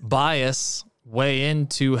own bias weigh in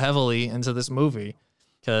too heavily into this movie.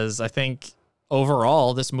 Because I think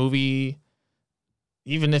overall, this movie,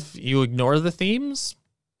 even if you ignore the themes,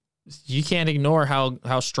 you can't ignore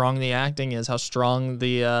how strong the acting is, how strong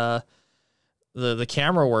the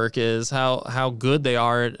camera work is, how good they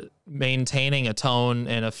are at maintaining a tone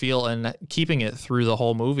and a feel and keeping it through the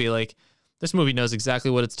whole movie. Like, this movie knows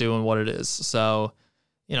exactly what it's doing, what it is. So,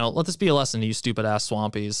 let this be a lesson to you stupid ass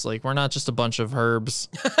Swampies. Like, we're not just a bunch of herbs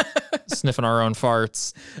sniffing our own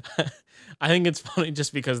farts. I think it's funny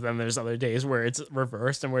just because then there's other days where it's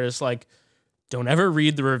reversed and where it's like, don't ever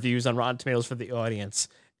read the reviews on Rotten Tomatoes for the audience.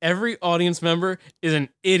 Every audience member is an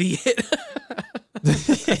idiot.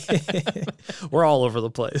 We're all over the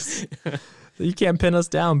place. You can't pin us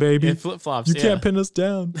down, baby. It flip-flops. You can't pin us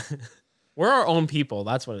down. We're our own people.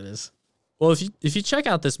 That's what it is. Well, if you check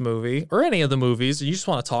out this movie or any of the movies, and you just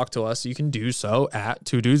want to talk to us, you can do so at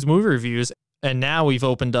Two Dudes Movie Reviews. And now we've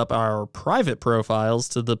opened up our private profiles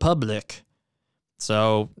to the public.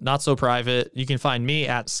 So, not so private. You can find me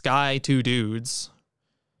at Sky2Dudes.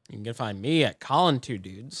 You can find me at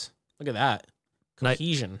Colin2Dudes. Look at that.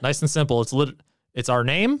 Cohesion. Nice and simple. It's our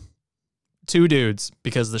name, Two Dudes,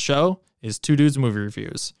 because the show is Two Dudes Movie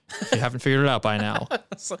Reviews. If you haven't figured it out by now.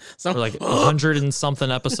 We're like 100 and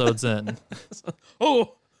something episodes in.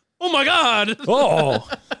 Oh my God. Oh.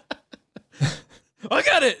 I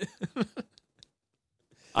got it.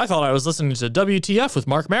 I thought I was listening to WTF with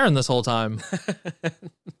Mark Maron this whole time.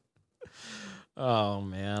 Oh,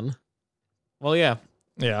 man. Well, yeah.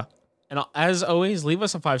 Yeah. And as always, leave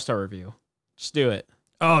us a 5-star review. Just do it.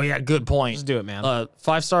 Oh, yeah. Good point. Just do it, man.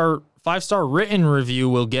 5-star written review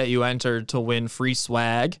will get you entered to win free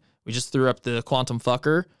swag. We just threw up the Quantum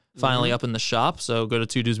Fucker finally up in the shop. So go to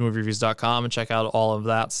twodudesmoviereviews.com and check out all of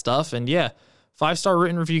that stuff. And yeah, 5-star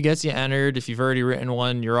written review gets you entered. If you've already written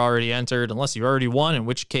one, you're already entered, unless you already won, in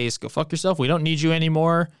which case, go fuck yourself. We don't need you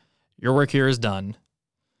anymore. Your work here is done.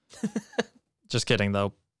 Just kidding,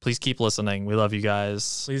 though. Please keep listening. We love you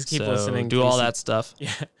guys. Please keep listening. Do all that stuff.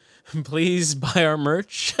 Yeah. Please buy our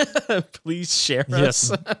merch. Please share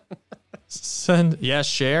us.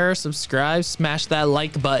 Share, subscribe, smash that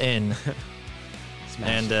like button.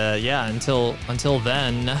 And until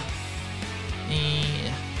then,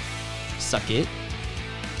 suck it,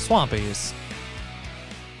 Swampies.